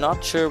Junkman. I'm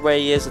not sure where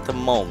he is at the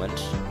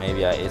moment.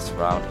 Maybe it's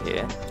around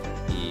here.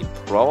 He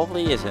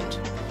probably isn't.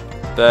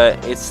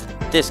 But it's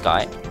this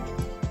guy.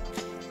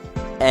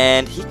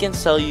 And he can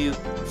sell you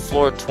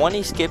floor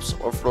 20 skips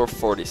or floor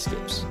 40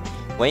 skips.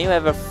 When you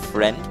have a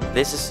friend,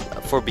 this is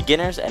for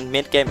beginners and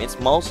mid-game, it's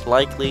most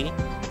likely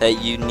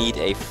that you need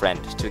a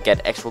friend to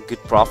get actual good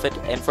profit,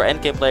 and for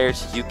endgame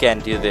players you can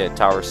do the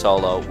tower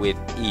solo with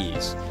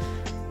ease.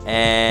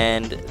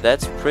 And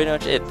that's pretty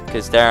much it,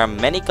 because there are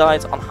many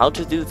guides on how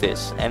to do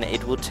this, and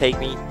it would take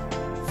me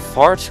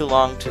far too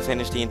long to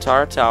finish the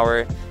entire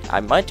tower. I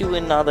might do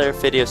another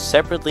video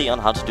separately on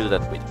how to do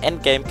that with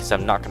endgame, because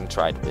I'm not going to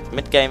try it with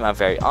midgame. I'm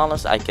very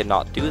honest, I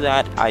cannot do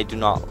that.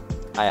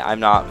 I'm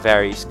not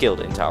very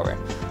skilled in tower.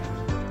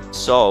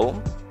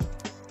 So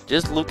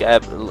just look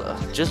up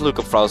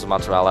Frozen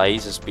Mozzarella.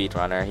 He's a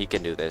speedrunner, he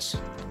can do this.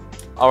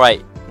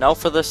 Alright, now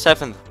for the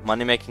 7th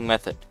money making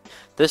method.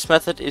 This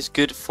method is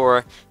good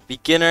for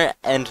beginner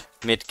and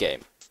mid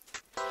game.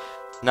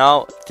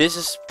 Now this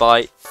is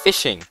by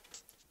fishing,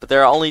 but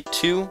there are only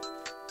two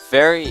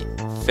very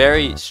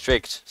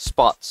strict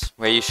spots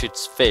where you should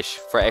fish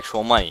for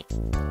actual money.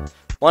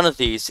 One of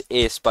these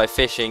is by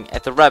fishing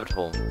at the rabbit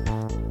hole.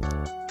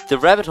 The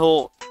rabbit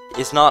hole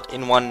is not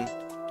in one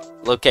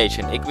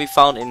location. It can be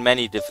found in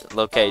many different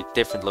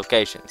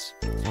locations.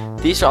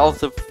 These are all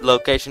the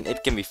locations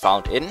it can be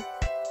found in.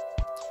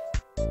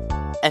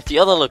 And the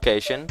other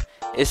location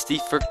is the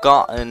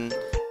forgotten...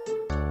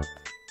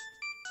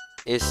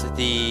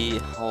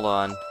 hold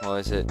on, what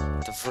is it?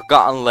 The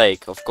Forgotten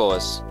Lake, of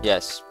course.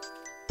 Yes.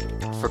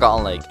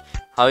 Forgotten Lake.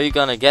 How you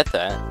gonna get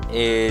that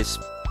is...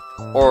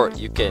 or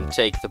you can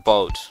take the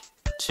boat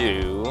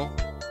to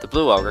the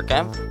Blue Ogre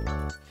camp.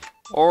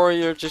 Or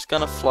you're just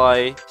gonna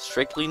fly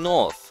strictly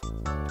north.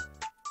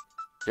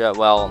 Yeah,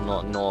 well,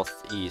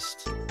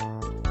 northeast.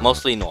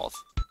 Mostly north.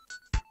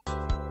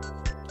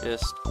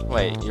 Just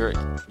wait, you're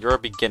a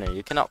beginner.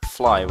 You cannot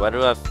fly. Why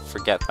do I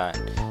forget that?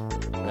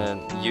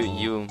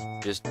 You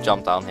just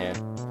jump down here.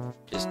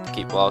 Just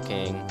keep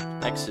walking.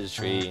 Next to the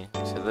tree.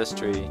 Next to this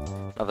tree.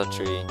 Another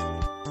tree.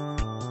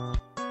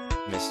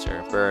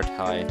 Mr. Bird,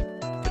 hi.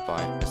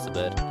 Goodbye, Mr.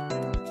 Bird.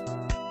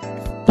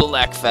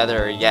 Black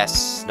feather,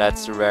 yes,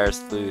 that's the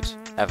rarest loot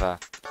ever.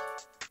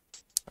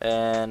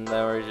 And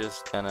now we're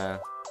just gonna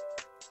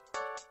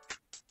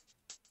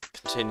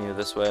continue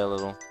this way a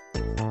little.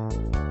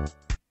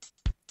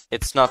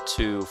 It's not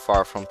too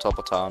far from top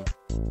of town.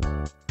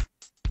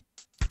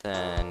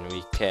 Then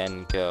we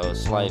can go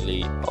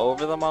slightly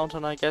over the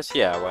mountain, I guess.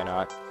 Yeah, why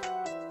not?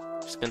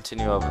 Just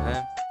continue over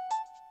here.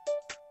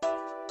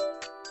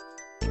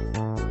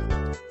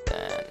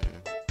 Then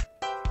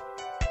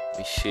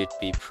we should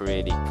be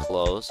pretty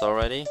close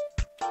already.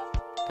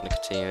 Gonna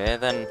continue here,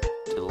 then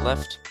to the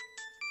left.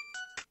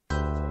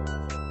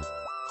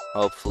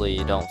 Hopefully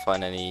you don't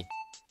find any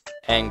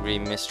angry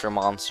Mr.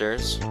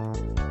 Monsters.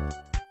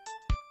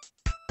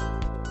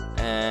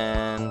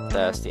 And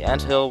there's the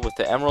anthill with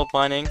the emerald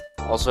mining.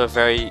 Also a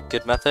very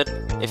good method.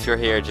 If you're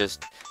here,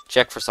 just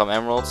check for some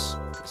emeralds.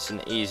 It's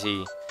an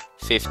easy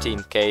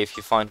 15k if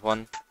you find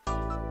one.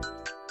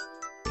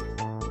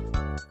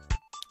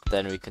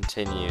 Then we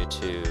continue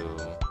to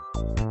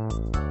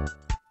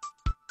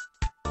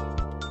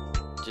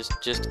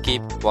just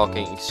keep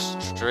walking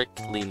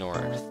strictly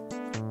north.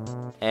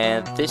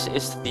 And this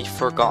is the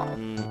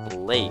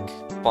Forgotten Lake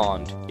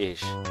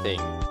pond-ish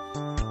thing.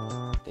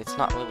 It's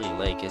not really a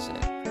lake, is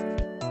it?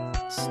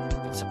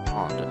 It's a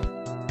pond.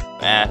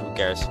 Who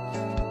cares?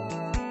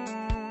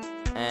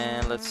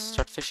 And let's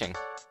start fishing.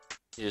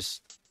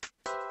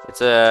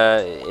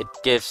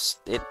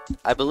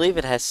 I believe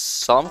it has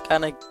some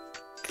kind of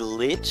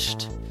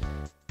glitched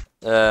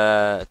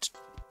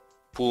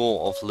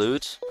pool of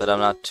loot, but I'm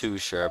not too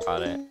sure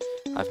about it.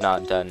 I've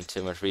not done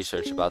too much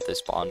research about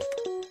this pond.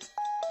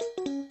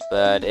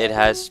 But it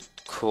has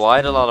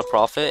quite a lot of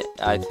profit.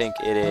 I think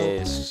it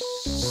is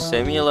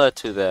similar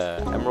to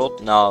the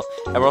emerald. No,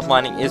 emerald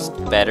mining is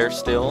better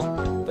still,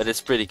 but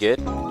it's pretty good.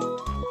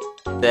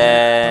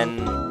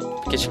 Then,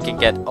 because you can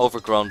get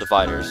overgrown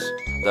dividers,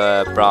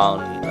 the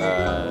brown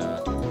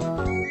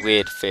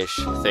weird fish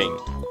thing.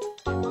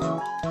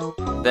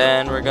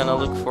 Then we're gonna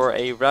look for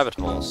a rabbit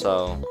hole,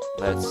 so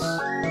let's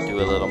do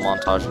a little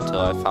montage until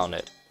I found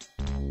it.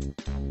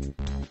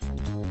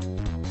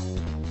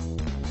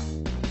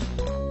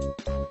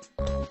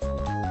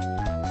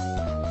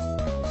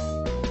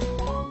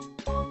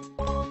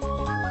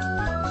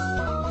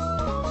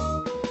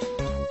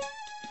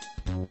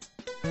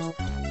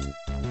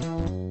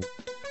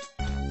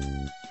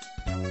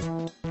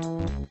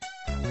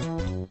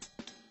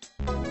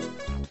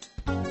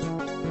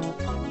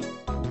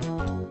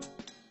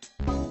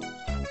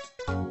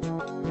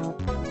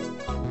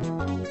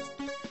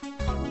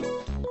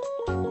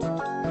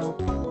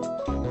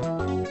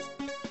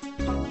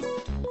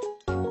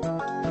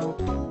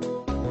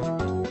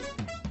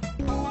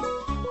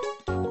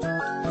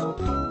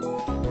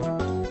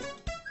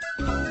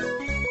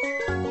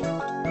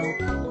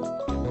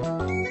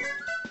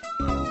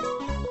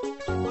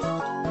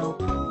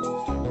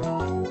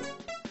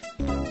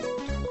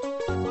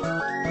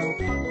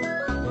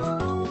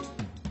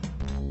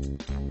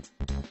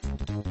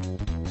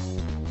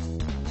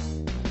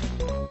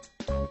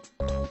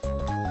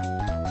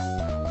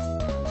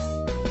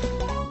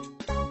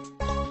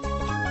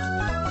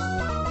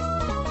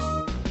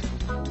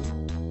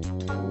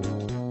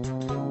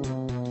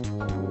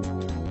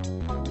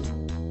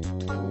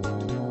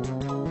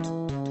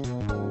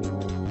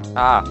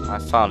 Ah, I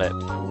found it.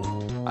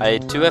 I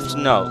do have to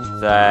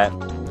note that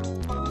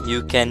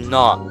you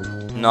cannot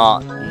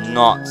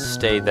not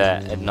stay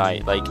there at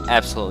night. Like,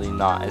 absolutely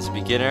not. As a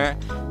beginner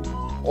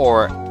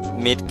or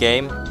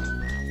mid-game,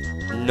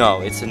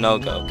 no, it's a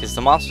no-go. Because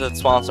the monster that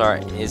spawns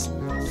is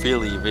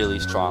really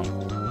strong.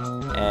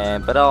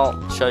 But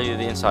I'll show you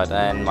the inside.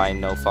 And my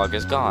no fog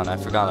is gone. I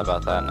forgot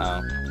about that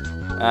now.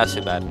 That's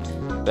too bad.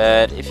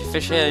 But if you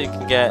fish here, you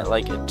can get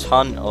like a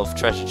ton of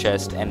treasure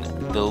chests, and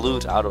the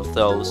loot out of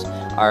those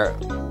are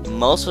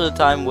most of the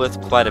time worth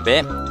quite a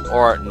bit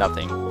or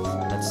nothing.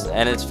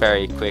 And it's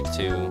very quick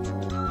to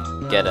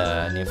get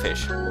a new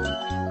fish.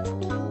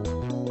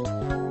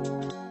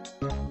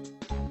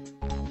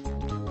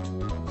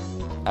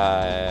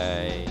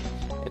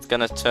 It's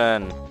gonna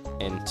turn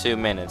in 2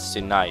 minutes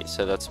to night,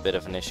 so that's a bit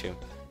of an issue.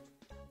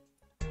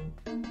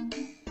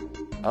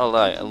 Oh,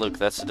 look,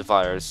 that's the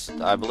dividers.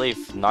 I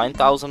believe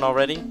 9,000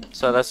 already,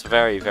 so that's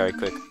very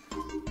quick.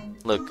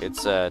 Look,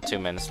 it's 2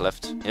 minutes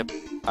left. Yep,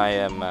 I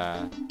am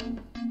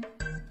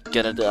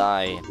gonna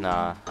die.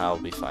 Nah, I'll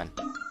be fine.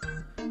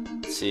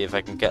 Let's see if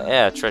I can get,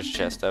 yeah, treasure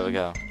chest. There we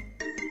go.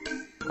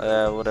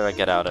 What do I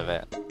get out of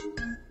it?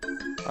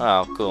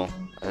 Oh, cool.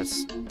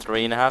 That's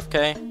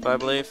 3.5k, I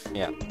believe.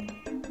 Yeah.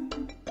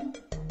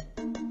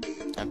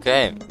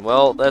 Okay,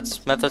 well,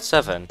 that's method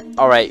 7.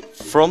 Alright,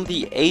 from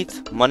the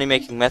 8th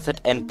money-making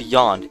method and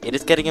beyond, it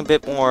is getting a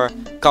bit more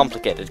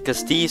complicated,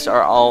 because these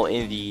are all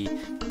in the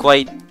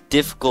quite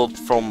difficult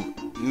from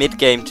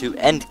mid-game to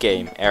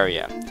end-game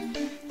area.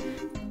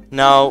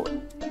 Now,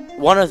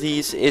 one of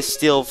these is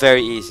still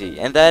very easy,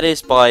 and that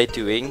is by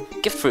doing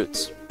gift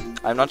fruits.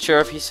 I'm not sure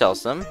if he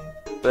sells them,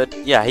 but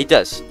yeah, he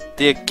does.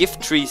 The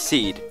gift tree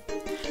seed.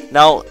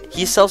 Now,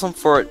 he sells them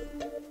for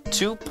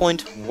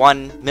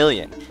 2.1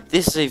 million.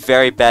 This is a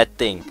very bad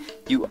thing.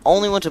 You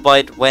only want to buy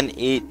it when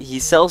he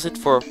sells it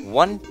for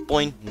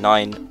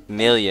 1.9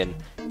 million.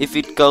 If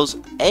it goes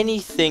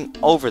anything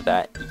over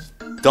that,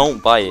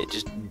 don't buy it.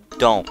 Just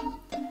don't.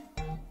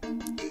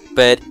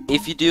 But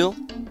if you do,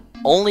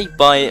 only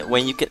buy it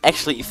when you can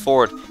actually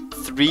afford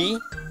 3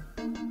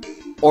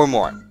 or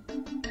more.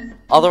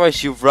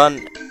 Otherwise, you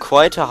run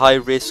quite a high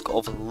risk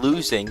of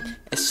losing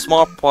a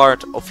small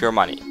part of your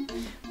money.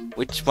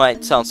 Which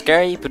might sound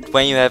scary, but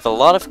when you have a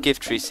lot of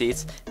gift tree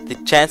seeds, the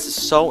chance is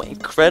so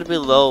incredibly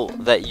low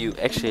that you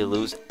actually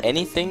lose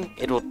anything.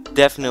 It will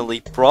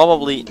definitely,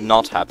 probably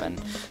not happen.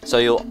 So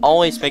you'll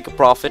always make a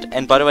profit.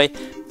 And by the way,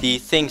 the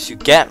things you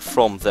get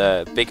from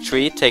the big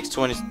tree takes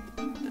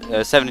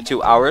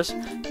 72 hours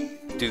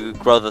to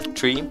grow the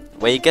tree.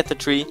 When you get the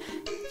tree,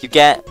 you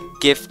get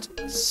gift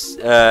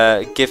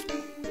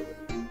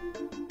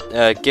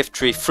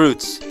tree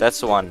fruits. That's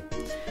the one.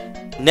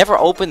 Never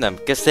open them,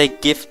 because they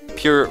give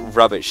pure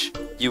rubbish.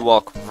 You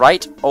walk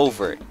right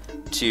over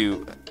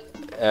to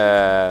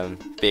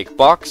big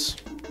box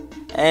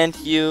and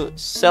you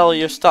sell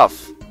your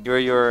stuff.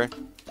 Your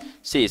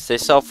seeds. They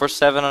sell for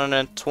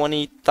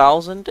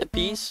 720,000 a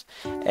piece,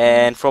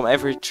 and from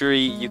every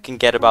tree you can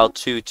get about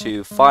 2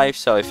 to 5.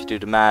 So if you do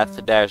the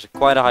math, there's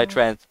quite a high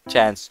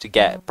chance to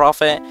get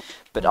profit,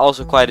 but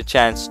also quite a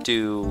chance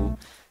to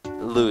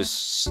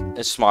lose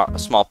a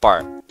small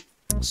part.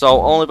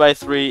 So only buy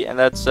 3, and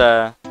that's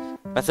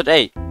method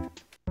 8.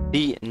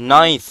 The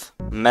 9th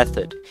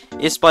method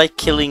is by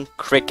killing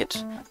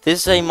Cricket.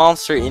 This is a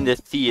monster in the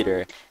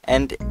theater,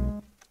 and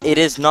it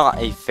is not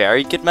a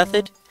very good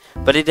method,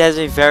 but it has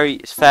a very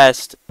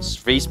fast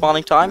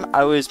respawning time.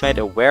 I was made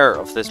aware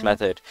of this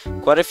method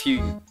quite a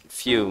few,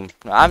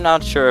 I'm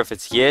not sure if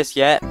it's years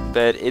yet,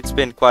 but it's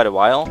been quite a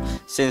while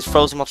since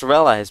Frozen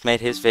Mozzarella has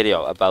made his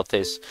video about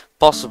this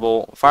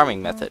possible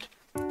farming method.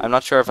 I'm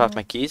not sure if I have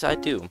my keys. I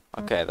do.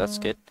 Okay, that's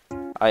good.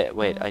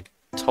 I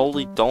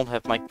totally don't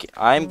have my key.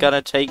 I'm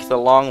gonna take the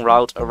long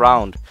route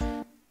around.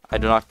 I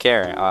do not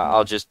care.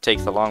 I'll just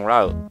take the long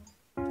route.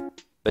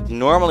 But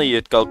normally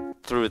you'd go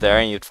through there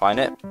and you'd find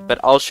it. But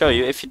I'll show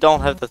you. If you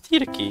don't have the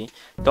theater key,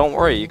 don't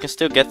worry. You can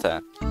still get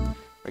that.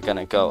 We're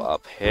gonna go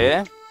up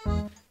here.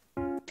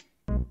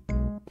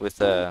 With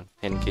the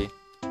hidden key.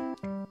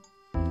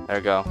 There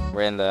we go.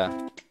 We're in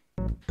the...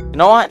 You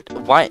know what?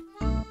 Why?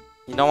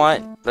 You know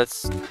what?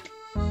 Let's...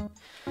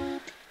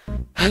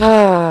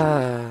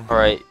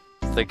 Alright.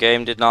 The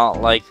game did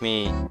not like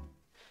me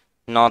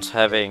not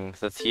having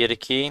the theater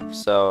key.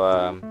 So,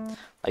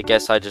 I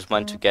guess I just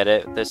went to get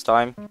it this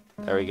time.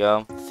 There we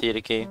go.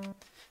 Theater key.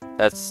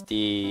 That's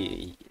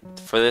the...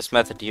 For this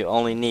method, you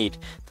only need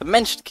the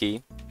mentioned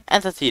key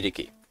and the theater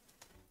key.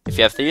 If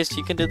you have these,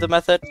 you can do the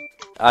method.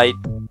 I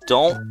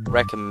don't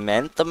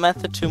recommend the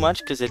method too much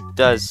because it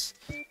does...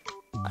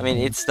 I mean,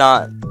 it's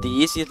not the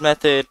easiest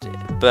method,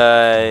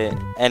 but...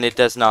 And it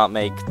does not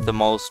make the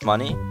most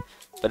money.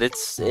 But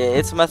it's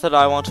a method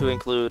I want to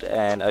include,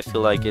 and I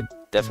feel like it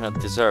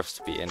definitely deserves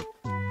to be in.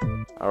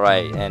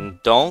 Alright, and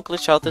don't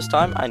glitch out this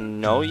time. I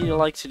know you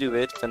like to do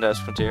it,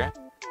 FantasticFrontier.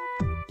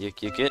 You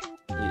good?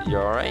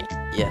 You're alright?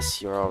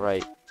 Yes, you're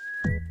alright.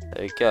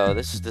 There you go.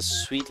 This is the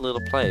sweet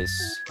little place.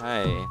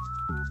 Hey.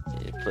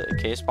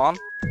 Can you spawn?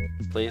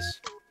 Please?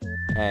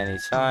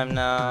 Anytime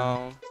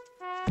now.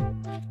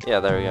 Yeah,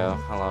 there we go.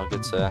 Hello,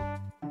 good sir.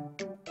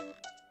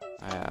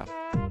 Yeah.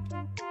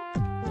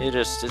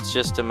 It's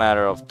just a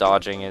matter of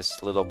dodging his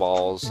little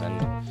balls and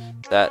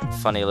that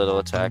funny little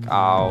attack.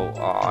 Ow.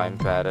 Oh, I'm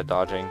bad at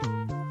dodging.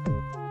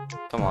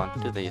 Come on,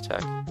 do the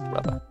attack,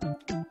 brother.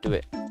 Do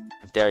it.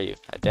 I dare you.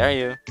 I dare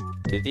you.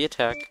 Do the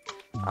attack.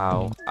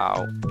 Ow.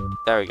 Ow.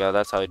 There we go.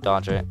 That's how you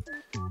dodge it.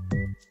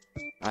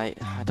 I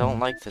don't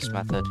like this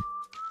method.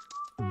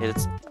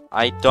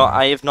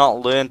 I have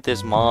not learned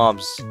this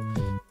mob's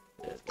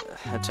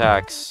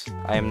attacks.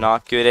 I am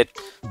not good at...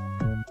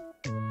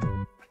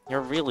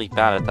 You're really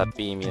bad at that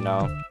beam, you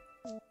know.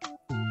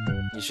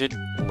 You should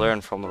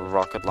learn from the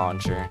rocket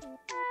launcher.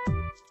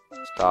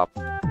 Stop.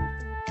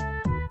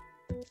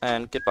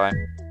 And goodbye.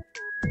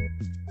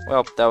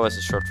 Well, that was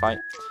a short fight.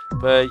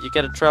 But you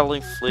get a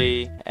traveling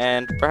flea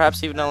and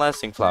perhaps even a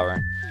lasting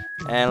flower.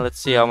 And let's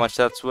see how much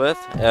that's worth.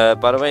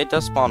 By the way, it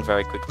does spawn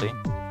very quickly.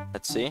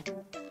 Let's see.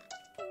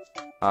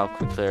 How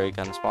quickly are you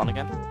gonna spawn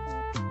again?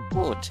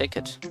 Ooh, a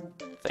ticket.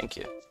 Thank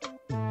you.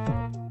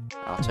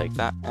 I'll take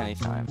that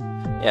anytime.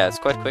 Yeah, it's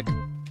quite quick.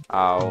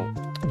 Ow.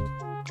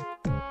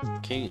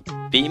 Can you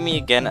beat me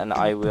again and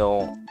I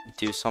will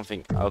do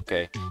something?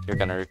 Okay, you're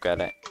gonna regret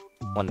it.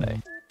 One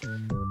day.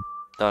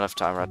 Don't have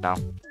time right now.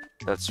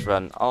 Let's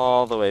run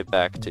all the way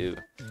back to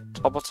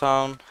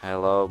Town.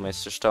 Hello,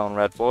 Mr. Stone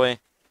Red Boy.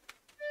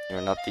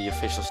 You're not the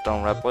official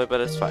Stone Red Boy,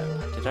 but it's fine.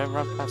 Did I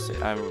run past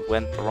it? I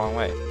went the wrong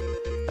way.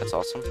 That's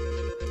awesome.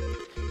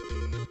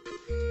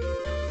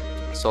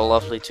 So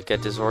lovely to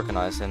get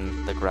disorganized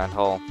in the Grand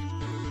Hall.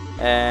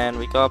 And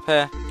we go up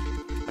here.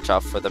 Watch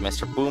out for the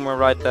Mr. Boomer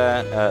right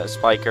there.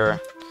 Spiker.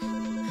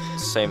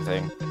 Same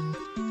thing.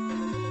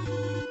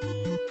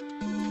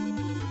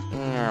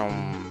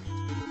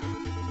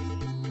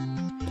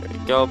 There we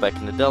go, back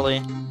in the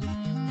deli.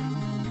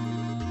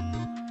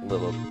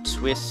 Little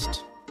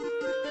twist.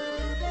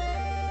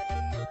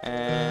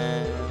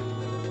 And...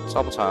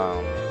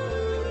 Town.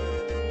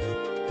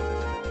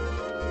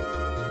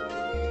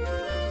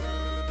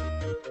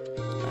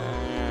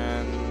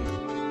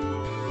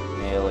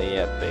 Nearly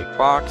a big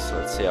box.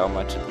 Let's see how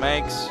much it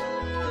makes.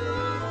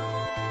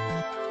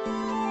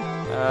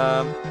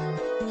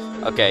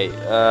 Okay,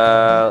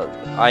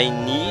 I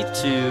need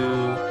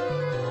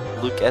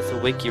to look at the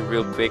wiki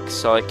real quick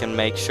so I can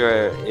make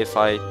sure if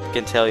I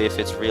can tell you if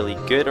it's really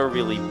good or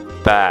really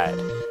bad.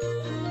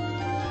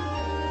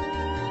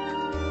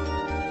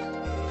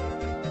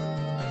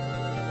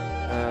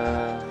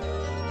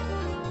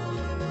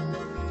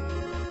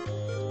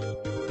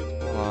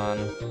 Hold on.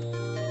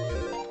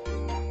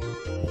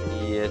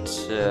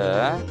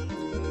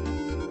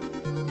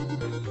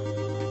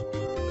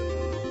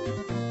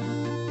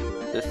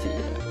 The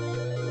theater.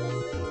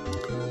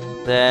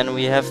 Then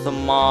we have the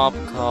mob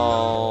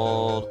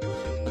called...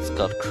 It's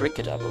called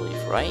Cricket, I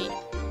believe, right?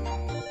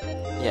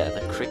 Yeah,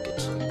 the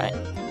Cricket, right?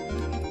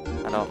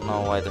 I don't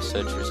know why the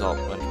search result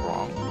went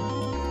wrong.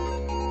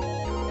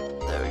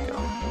 There we go.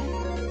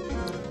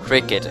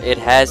 Cricket. It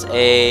has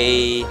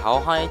a... How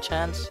high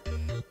chance?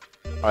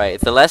 Alright,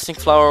 the lasting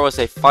flower was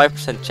a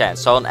 5% chance.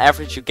 So on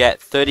average you get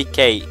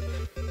 30k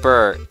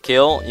per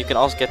kill. You can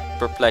also get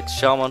Perplexed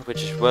Shaman,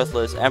 which is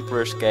worthless.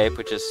 Emperor's Cape,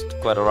 which is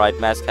quite alright.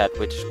 Mask Hat,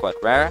 which is quite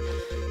rare.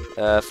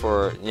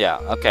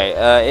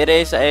 It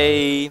is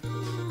a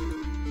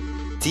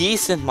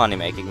decent money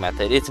making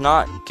method. It's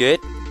not good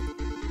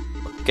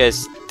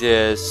because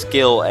the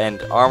skill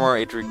and armor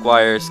it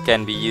requires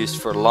can be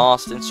used for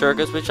Lost in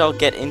Circus, which I'll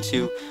get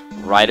into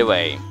right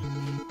away.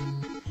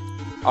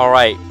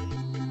 Alright,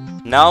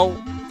 now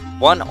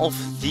one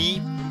of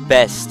the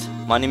best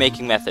money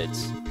making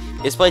methods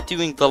is by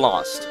doing the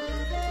Lost.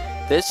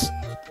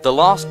 The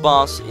Lost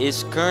boss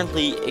is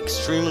currently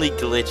extremely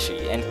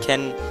glitchy and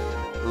can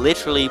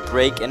literally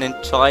break an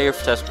entire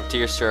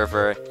FantasticFrontier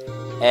server,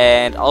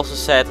 and also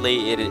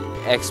sadly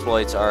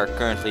exploits are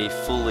currently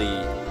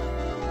fully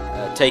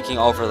taking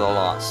over the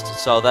Lost,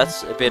 so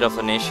that's a bit of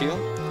an issue.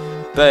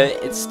 But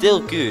it's still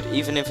good,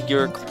 even if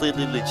you're a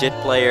completely legit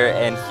player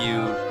and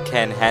you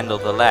can handle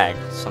the lag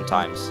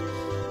sometimes.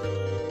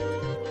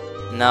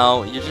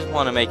 Now, you just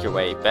want to make your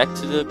way back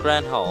to the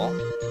Grand Hall.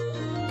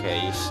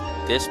 Okay,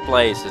 this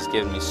place has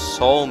given me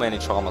so many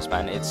traumas,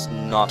 man. It's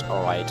not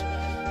alright.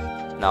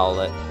 Now,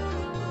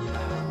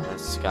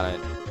 let's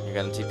you're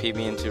gonna TP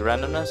me into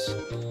randomness?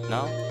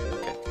 No?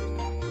 Okay.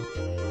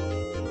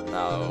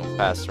 Now,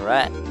 past the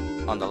rat.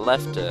 On the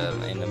left,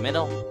 in the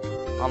middle.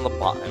 On the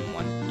bottom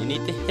one, you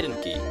need the hidden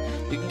key.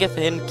 You can get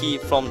the hidden key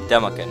from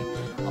Demokin.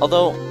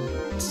 Although,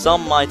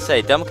 some might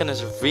say Demokin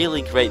is a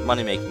really great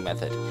money-making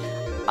method.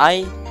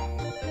 I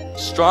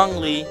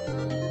strongly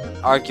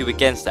argue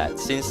against that,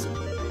 since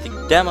the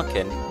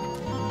Demokin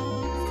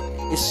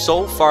is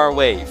so far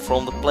away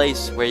from the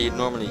place where you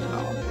normally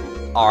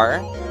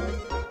are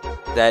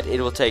that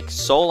it will take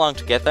so long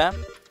to get there.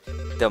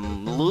 The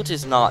loot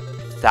is not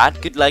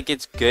that good, like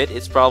it's good,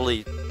 it's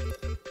probably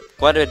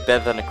quite a bit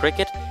better than a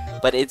cricket,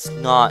 but it's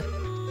not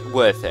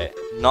worth it.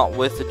 Not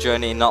worth the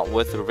journey, not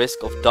worth the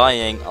risk of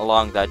dying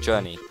along that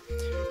journey.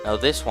 Now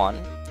this one,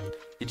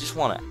 you just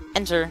want to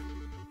enter.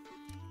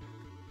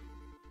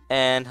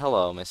 And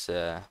hello, Miss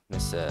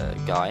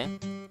Guy.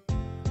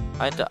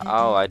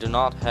 I do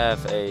not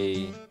have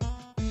a...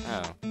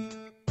 Oh.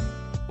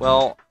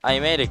 Well, I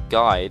made a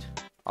guide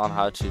on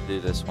how to do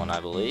this one,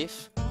 I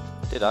believe.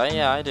 Did I?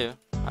 Yeah, I do.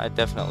 I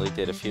definitely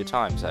did a few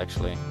times,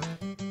 actually.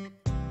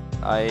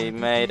 I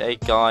made a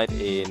guide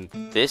in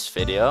this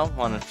video,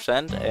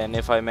 100%, and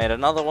if I made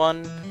another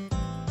one,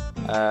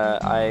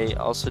 I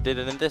also did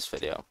it in this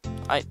video.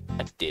 I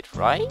did,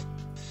 right?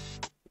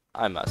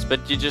 I must,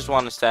 but you just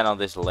want to stand on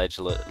this ledge,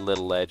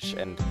 little ledge,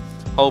 and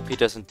hope he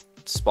doesn't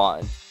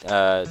spawn,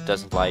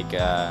 doesn't like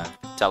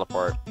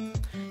teleport.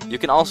 You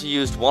can also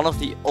use one of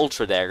the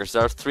ultra daggers.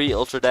 There are 3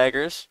 ultra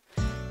daggers,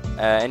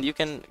 and you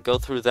can go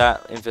through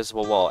that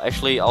invisible wall.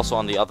 Actually, also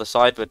on the other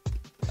side, but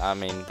I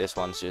mean, this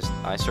one's just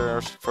nicer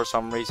for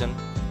some reason.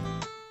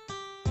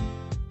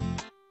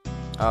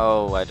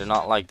 Oh, I do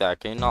not like that.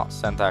 Can you not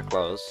stand that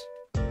close?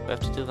 We have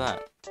to do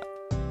that.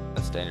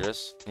 That's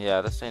dangerous.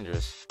 Yeah, that's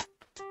dangerous.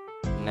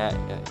 Nah,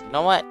 you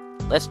know what?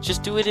 Let's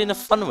just do it in a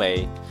fun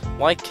way.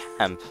 Why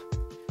camp?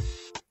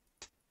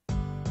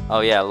 Oh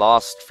yeah,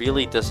 Lost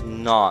really does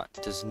not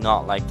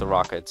like the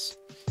rockets.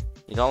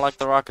 You don't like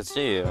the rockets,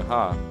 do you?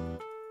 Huh?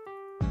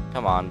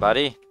 Come on,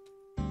 buddy.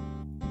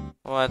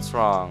 What's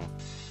wrong?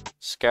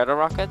 Scared of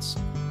rockets?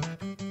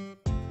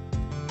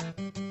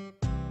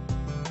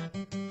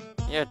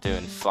 You're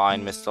doing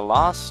fine, Mr.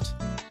 Lost.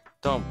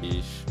 Don't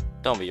be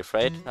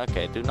afraid.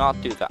 Okay, do not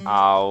do that.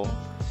 Ow.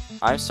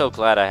 I'm so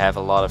glad I have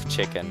a lot of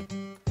chicken.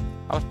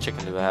 How much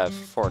chicken do I have?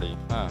 40.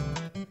 Huh.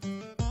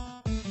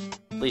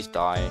 Please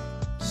die.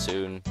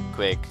 Soon.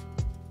 Quick.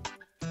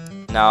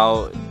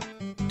 Now,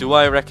 do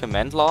I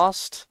recommend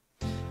Lost?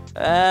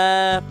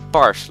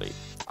 Partially.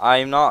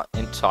 I'm not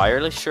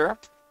entirely sure,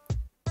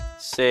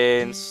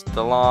 since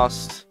the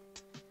Lost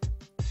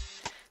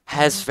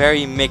has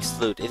very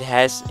mixed loot. It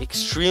has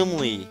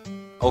extremely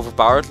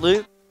overpowered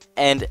loot,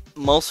 and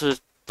most of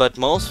the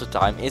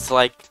time it's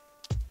like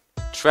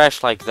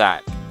trash like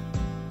that.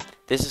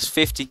 This is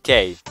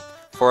 50k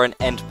for an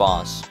end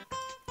boss.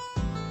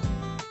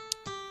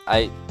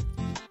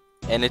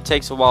 And it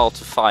takes a while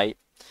to fight.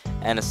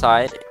 And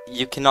aside,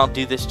 you cannot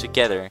do this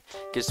together,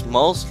 because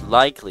most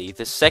likely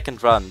the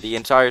second run the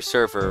entire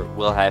server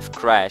will have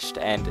crashed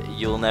and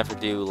you'll never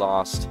do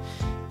Lost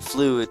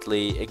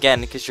fluidly again,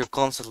 because you're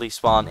constantly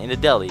spawned in the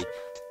deli.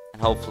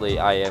 And hopefully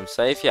I am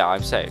safe. Yeah,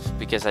 I'm safe,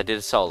 because I did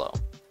it solo.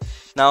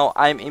 Now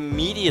I'm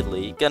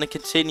immediately gonna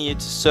continue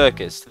to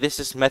Circus. This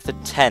is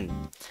method 10.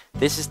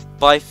 This is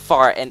by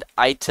far, and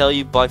I tell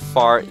you by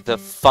far, the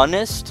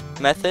funnest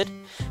method,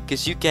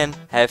 because you can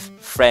have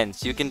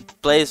friends. You can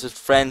play this with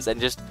friends and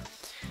just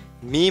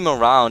meme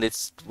around.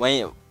 It's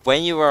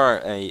when you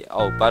are a...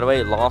 Oh, by the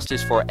way, Lost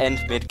is for end,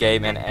 mid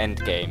game, and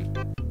end game.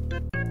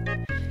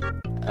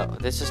 Oh,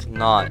 this is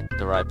not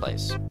the right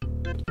place.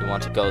 You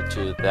want to go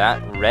to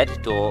that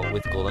red door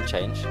with golden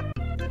change.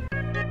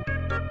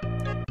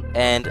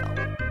 And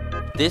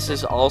this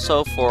is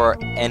also for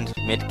end,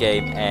 mid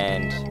game,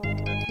 and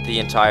the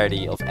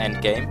entirety of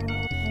end game.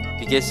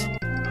 Because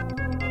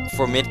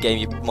for mid game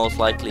you most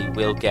likely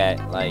will get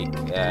like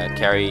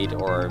carried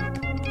or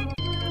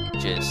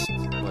just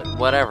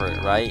whatever,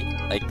 right?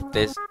 Like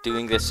this,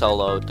 doing this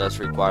solo does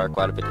require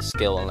quite a bit of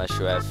skill unless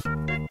you have,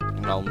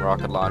 you know,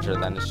 rocket launcher.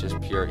 Then it's just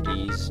pure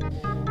ease.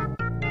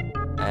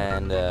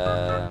 And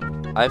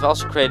I've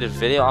also created a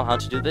video on how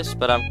to do this,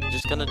 but I'm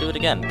just gonna do it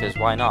again because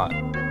why not?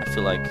 I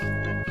feel like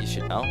you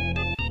should know.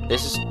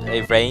 This is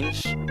a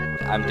range.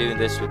 I'm doing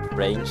this with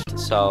ranged,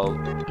 so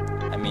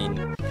I mean,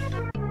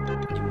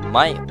 you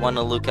might want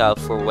to look out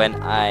for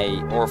when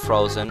I or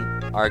Frozen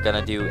are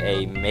gonna do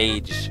a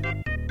mage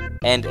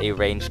and a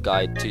range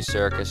guide to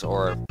Circus,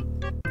 or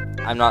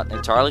I'm not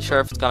entirely sure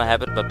if it's gonna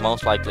happen, but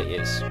most likely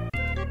is.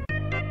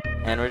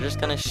 And we're just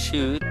gonna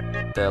shoot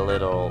the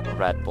little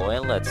rat boy.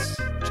 Let's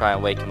try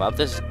and wake him up.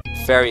 This is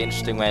a very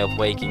interesting way of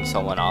waking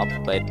someone up,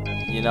 but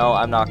you know,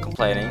 I'm not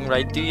complaining,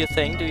 right? Do you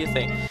think? Do you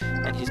think?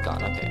 And he's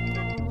gone, okay.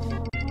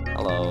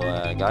 Hello,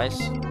 guys.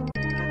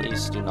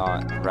 Please do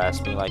not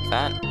harass me like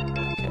that.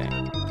 Okay.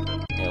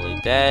 Nearly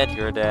dead,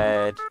 you're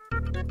dead.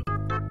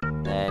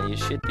 And you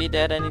should be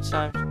dead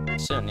anytime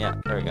soon. Yeah,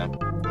 there we go.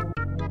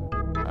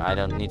 I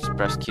don't need to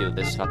press Q,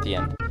 this is not the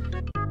end.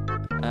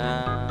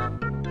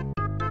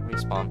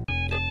 Respawn.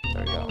 Yep,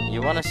 there we go.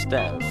 You wanna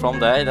stand from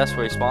there, that's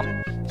where you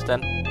spawn.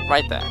 Stand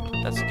right there.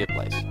 That's a good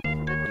place.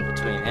 In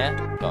between here,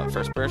 go in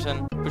first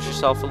person, push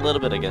yourself a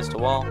little bit against the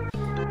wall.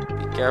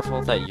 Be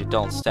careful that you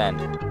don't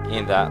stand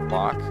in that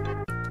block,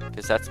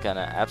 because that's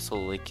gonna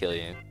absolutely kill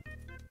you.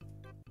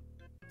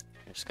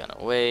 You're just gonna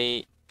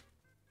wait.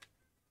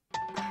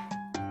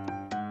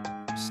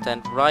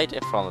 Stand right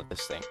in front of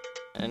this thing.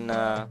 And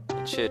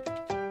it should,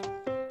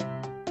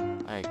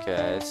 like,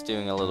 it's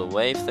doing a little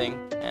wave thing,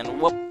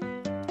 and whoop,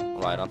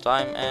 right on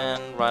time,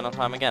 and right on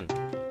time again.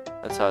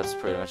 That's how it's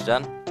pretty much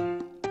done.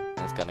 And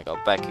it's gonna go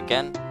back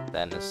again,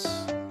 then this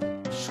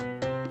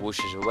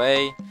whooshes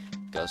away,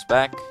 goes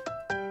back.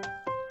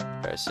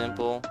 Very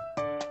simple.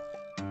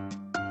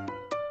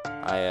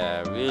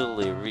 I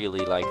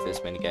really like this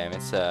minigame.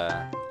 It's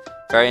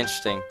very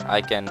interesting.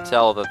 I can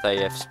tell that they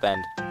have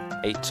spent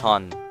a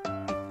ton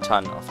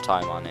of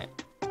time on it.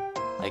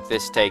 Like,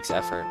 this takes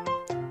effort.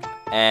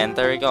 And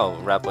there you go,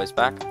 Rat Boy's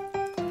back.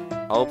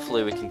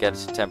 Hopefully we can get it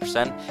to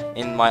 10%.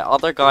 In my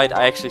other guide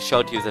I actually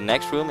showed you the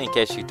next room in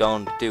case you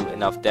don't do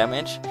enough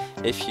damage.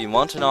 If you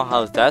want to know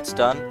how that's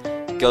done,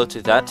 go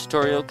to that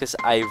tutorial, because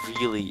I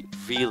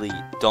really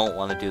don't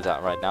want to do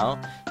that right now,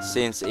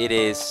 since it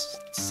is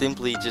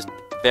simply just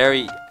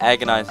very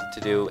agonizing to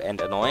do and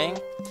annoying.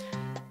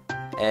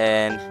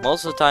 And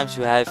most of the times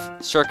you have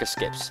circus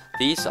skips.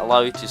 These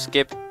allow you to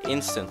skip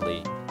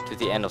instantly to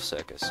the end of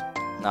circus.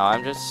 Now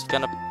I'm just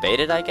gonna bait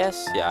it, I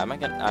guess. Yeah, I'm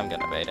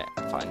gonna bait it.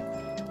 Fine.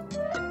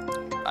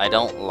 I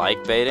don't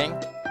like baiting,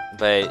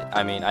 but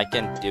I mean I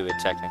can do it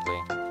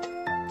technically.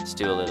 Let's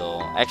do a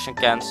little action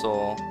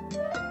cancel.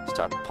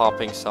 Start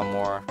popping some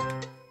more.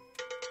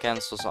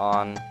 Cancels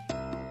on,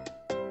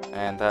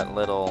 and that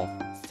little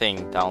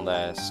thing down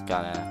there is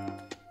gonna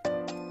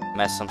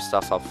mess some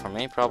stuff up for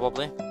me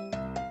probably.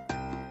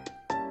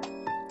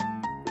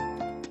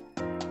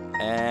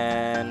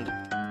 And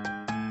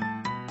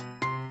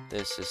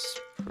this is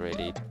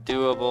pretty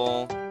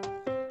doable.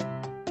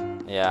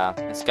 Yeah,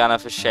 it's kind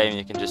of a shame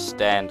you can just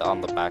stand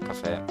on the back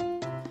of it.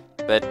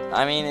 But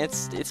I mean,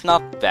 it's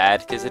not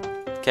bad, because it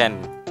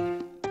can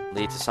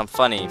lead to some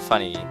funny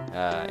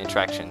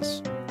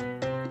interactions.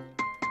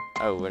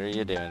 Oh, what are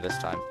you doing this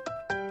time?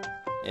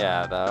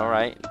 Yeah,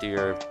 alright. Do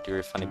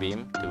your funny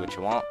beam. Do what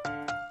you want.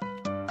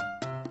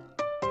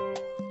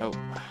 Oh,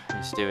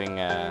 he's doing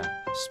a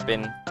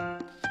spin.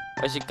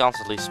 Why is he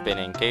constantly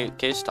spinning? Can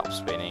you stop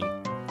spinning?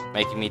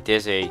 Making me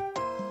dizzy.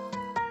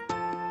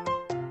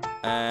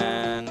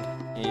 And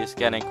he's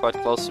getting quite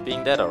close to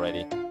being dead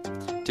already.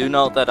 Do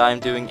note that I'm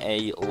doing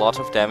a lot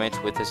of damage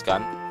with this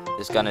gun.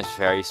 This gun is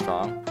very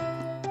strong.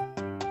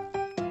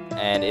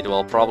 And it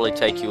will probably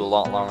take you a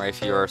lot longer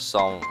if you're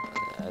someone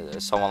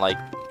like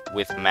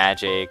with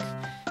magic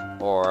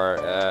or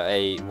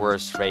a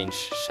worse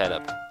range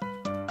setup.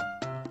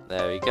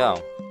 There we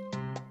go.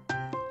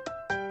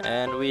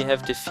 And we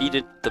have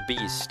defeated the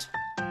beast.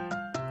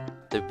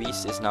 The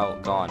beast is now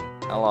gone.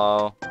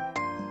 Hello.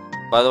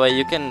 By the way,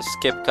 you can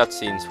skip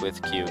cutscenes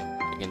with Q.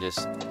 You can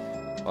just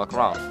walk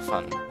around for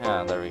fun.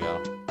 Yeah, there we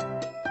go.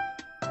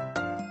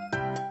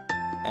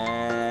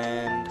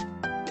 And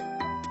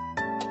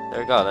there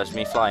we go. That's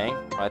me flying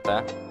right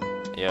there.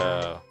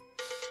 Yo.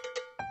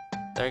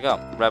 There you go.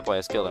 Red Boy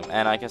has killed him.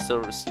 And I can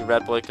still see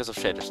Red Boy because of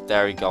shaders.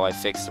 There we go. I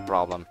fixed the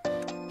problem.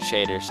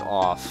 Shaders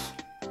off.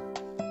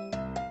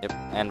 Yep,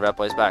 and Red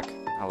Boy's back.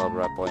 Hello,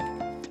 Red Boy.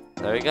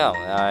 There we go.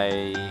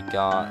 I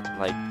got,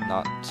 like,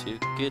 not too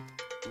good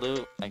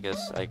loot. I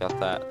guess I got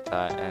that,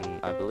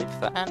 and I believe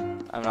that.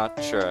 I'm not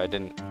sure. I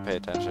didn't pay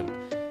attention.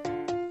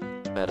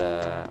 But,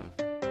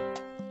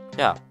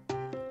 yeah.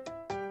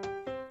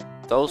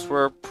 Those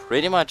were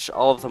pretty much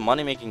all of the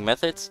money-making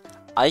methods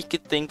I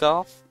could think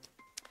of.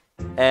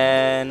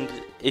 And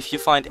if you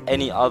find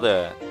any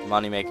other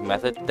money-making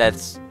method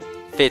that's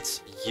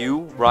fits you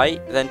right,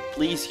 then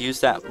please use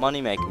that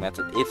money making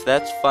method. If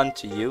that's fun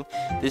to you,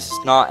 this is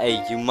not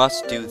a you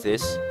must do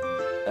this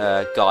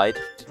guide.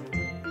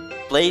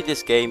 Play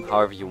this game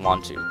however you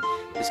want to.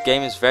 This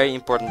game is very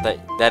important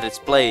that it's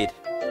played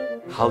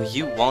how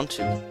you want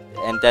to,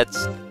 and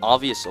that's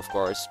obvious of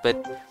course, but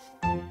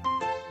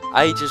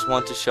I just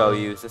want to show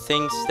you the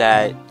things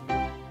that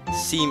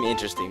seem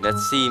interesting, that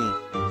seem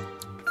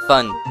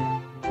fun,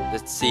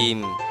 that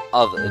seem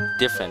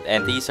different,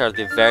 and these are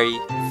the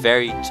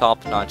very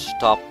top-notch,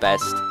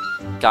 top-best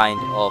kind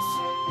of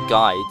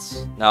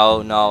guides.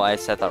 No, I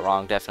said that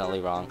wrong,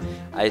 definitely wrong.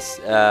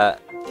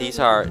 These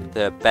are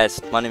the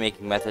best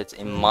money-making methods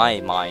in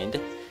my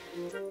mind.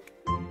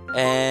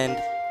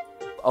 And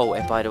oh,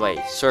 and by the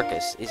way,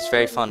 circus is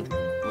very fun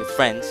with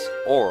friends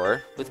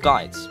or with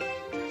guides.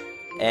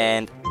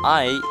 And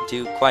I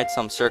do quite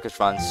some circuit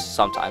runs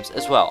sometimes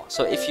as well.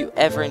 So if you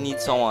ever need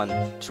someone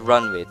to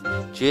run with,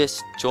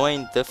 just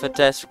join the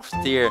Fantastic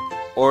Frontier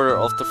Order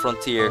of the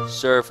Frontier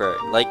server.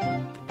 Like,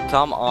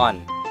 come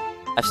on.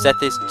 I've said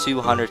this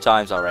 200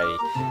 times already.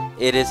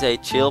 It is a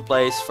chill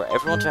place for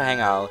everyone to hang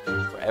out,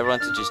 for everyone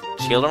to just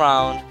chill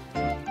around,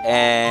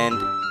 and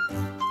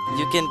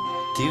you can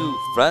do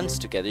runs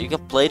together, you can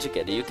play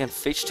together, you can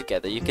fish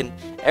together, you can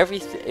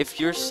everything. If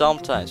you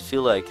sometimes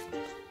feel like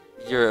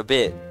you're a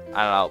bit,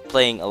 I don't know,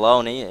 playing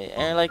alone, and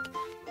you're like,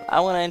 I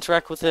want to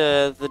interact with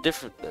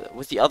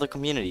with the other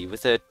community,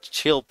 with the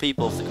chill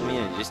people of the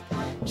community, just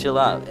chill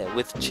out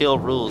with chill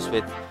rules,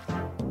 with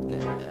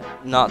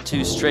not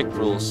too strict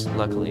rules,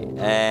 luckily,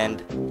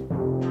 and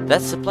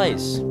that's the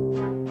place.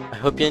 I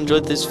hope you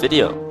enjoyed this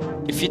video.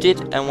 If you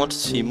did and want to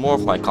see more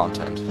of my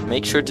content,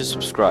 make sure to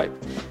subscribe.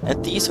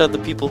 And these are the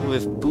people who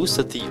have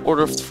boosted the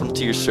Order of the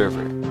Frontier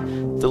server.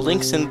 The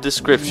link's in the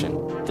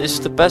description. This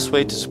is the best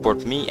way to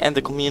support me and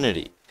the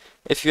community.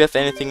 If you have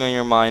anything on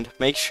your mind,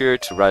 make sure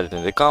to write it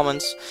in the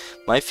comments.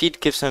 My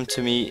feed gives them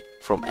to me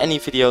from any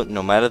video,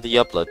 no matter the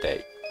upload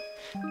date.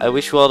 I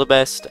wish you all the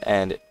best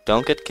and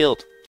don't get killed.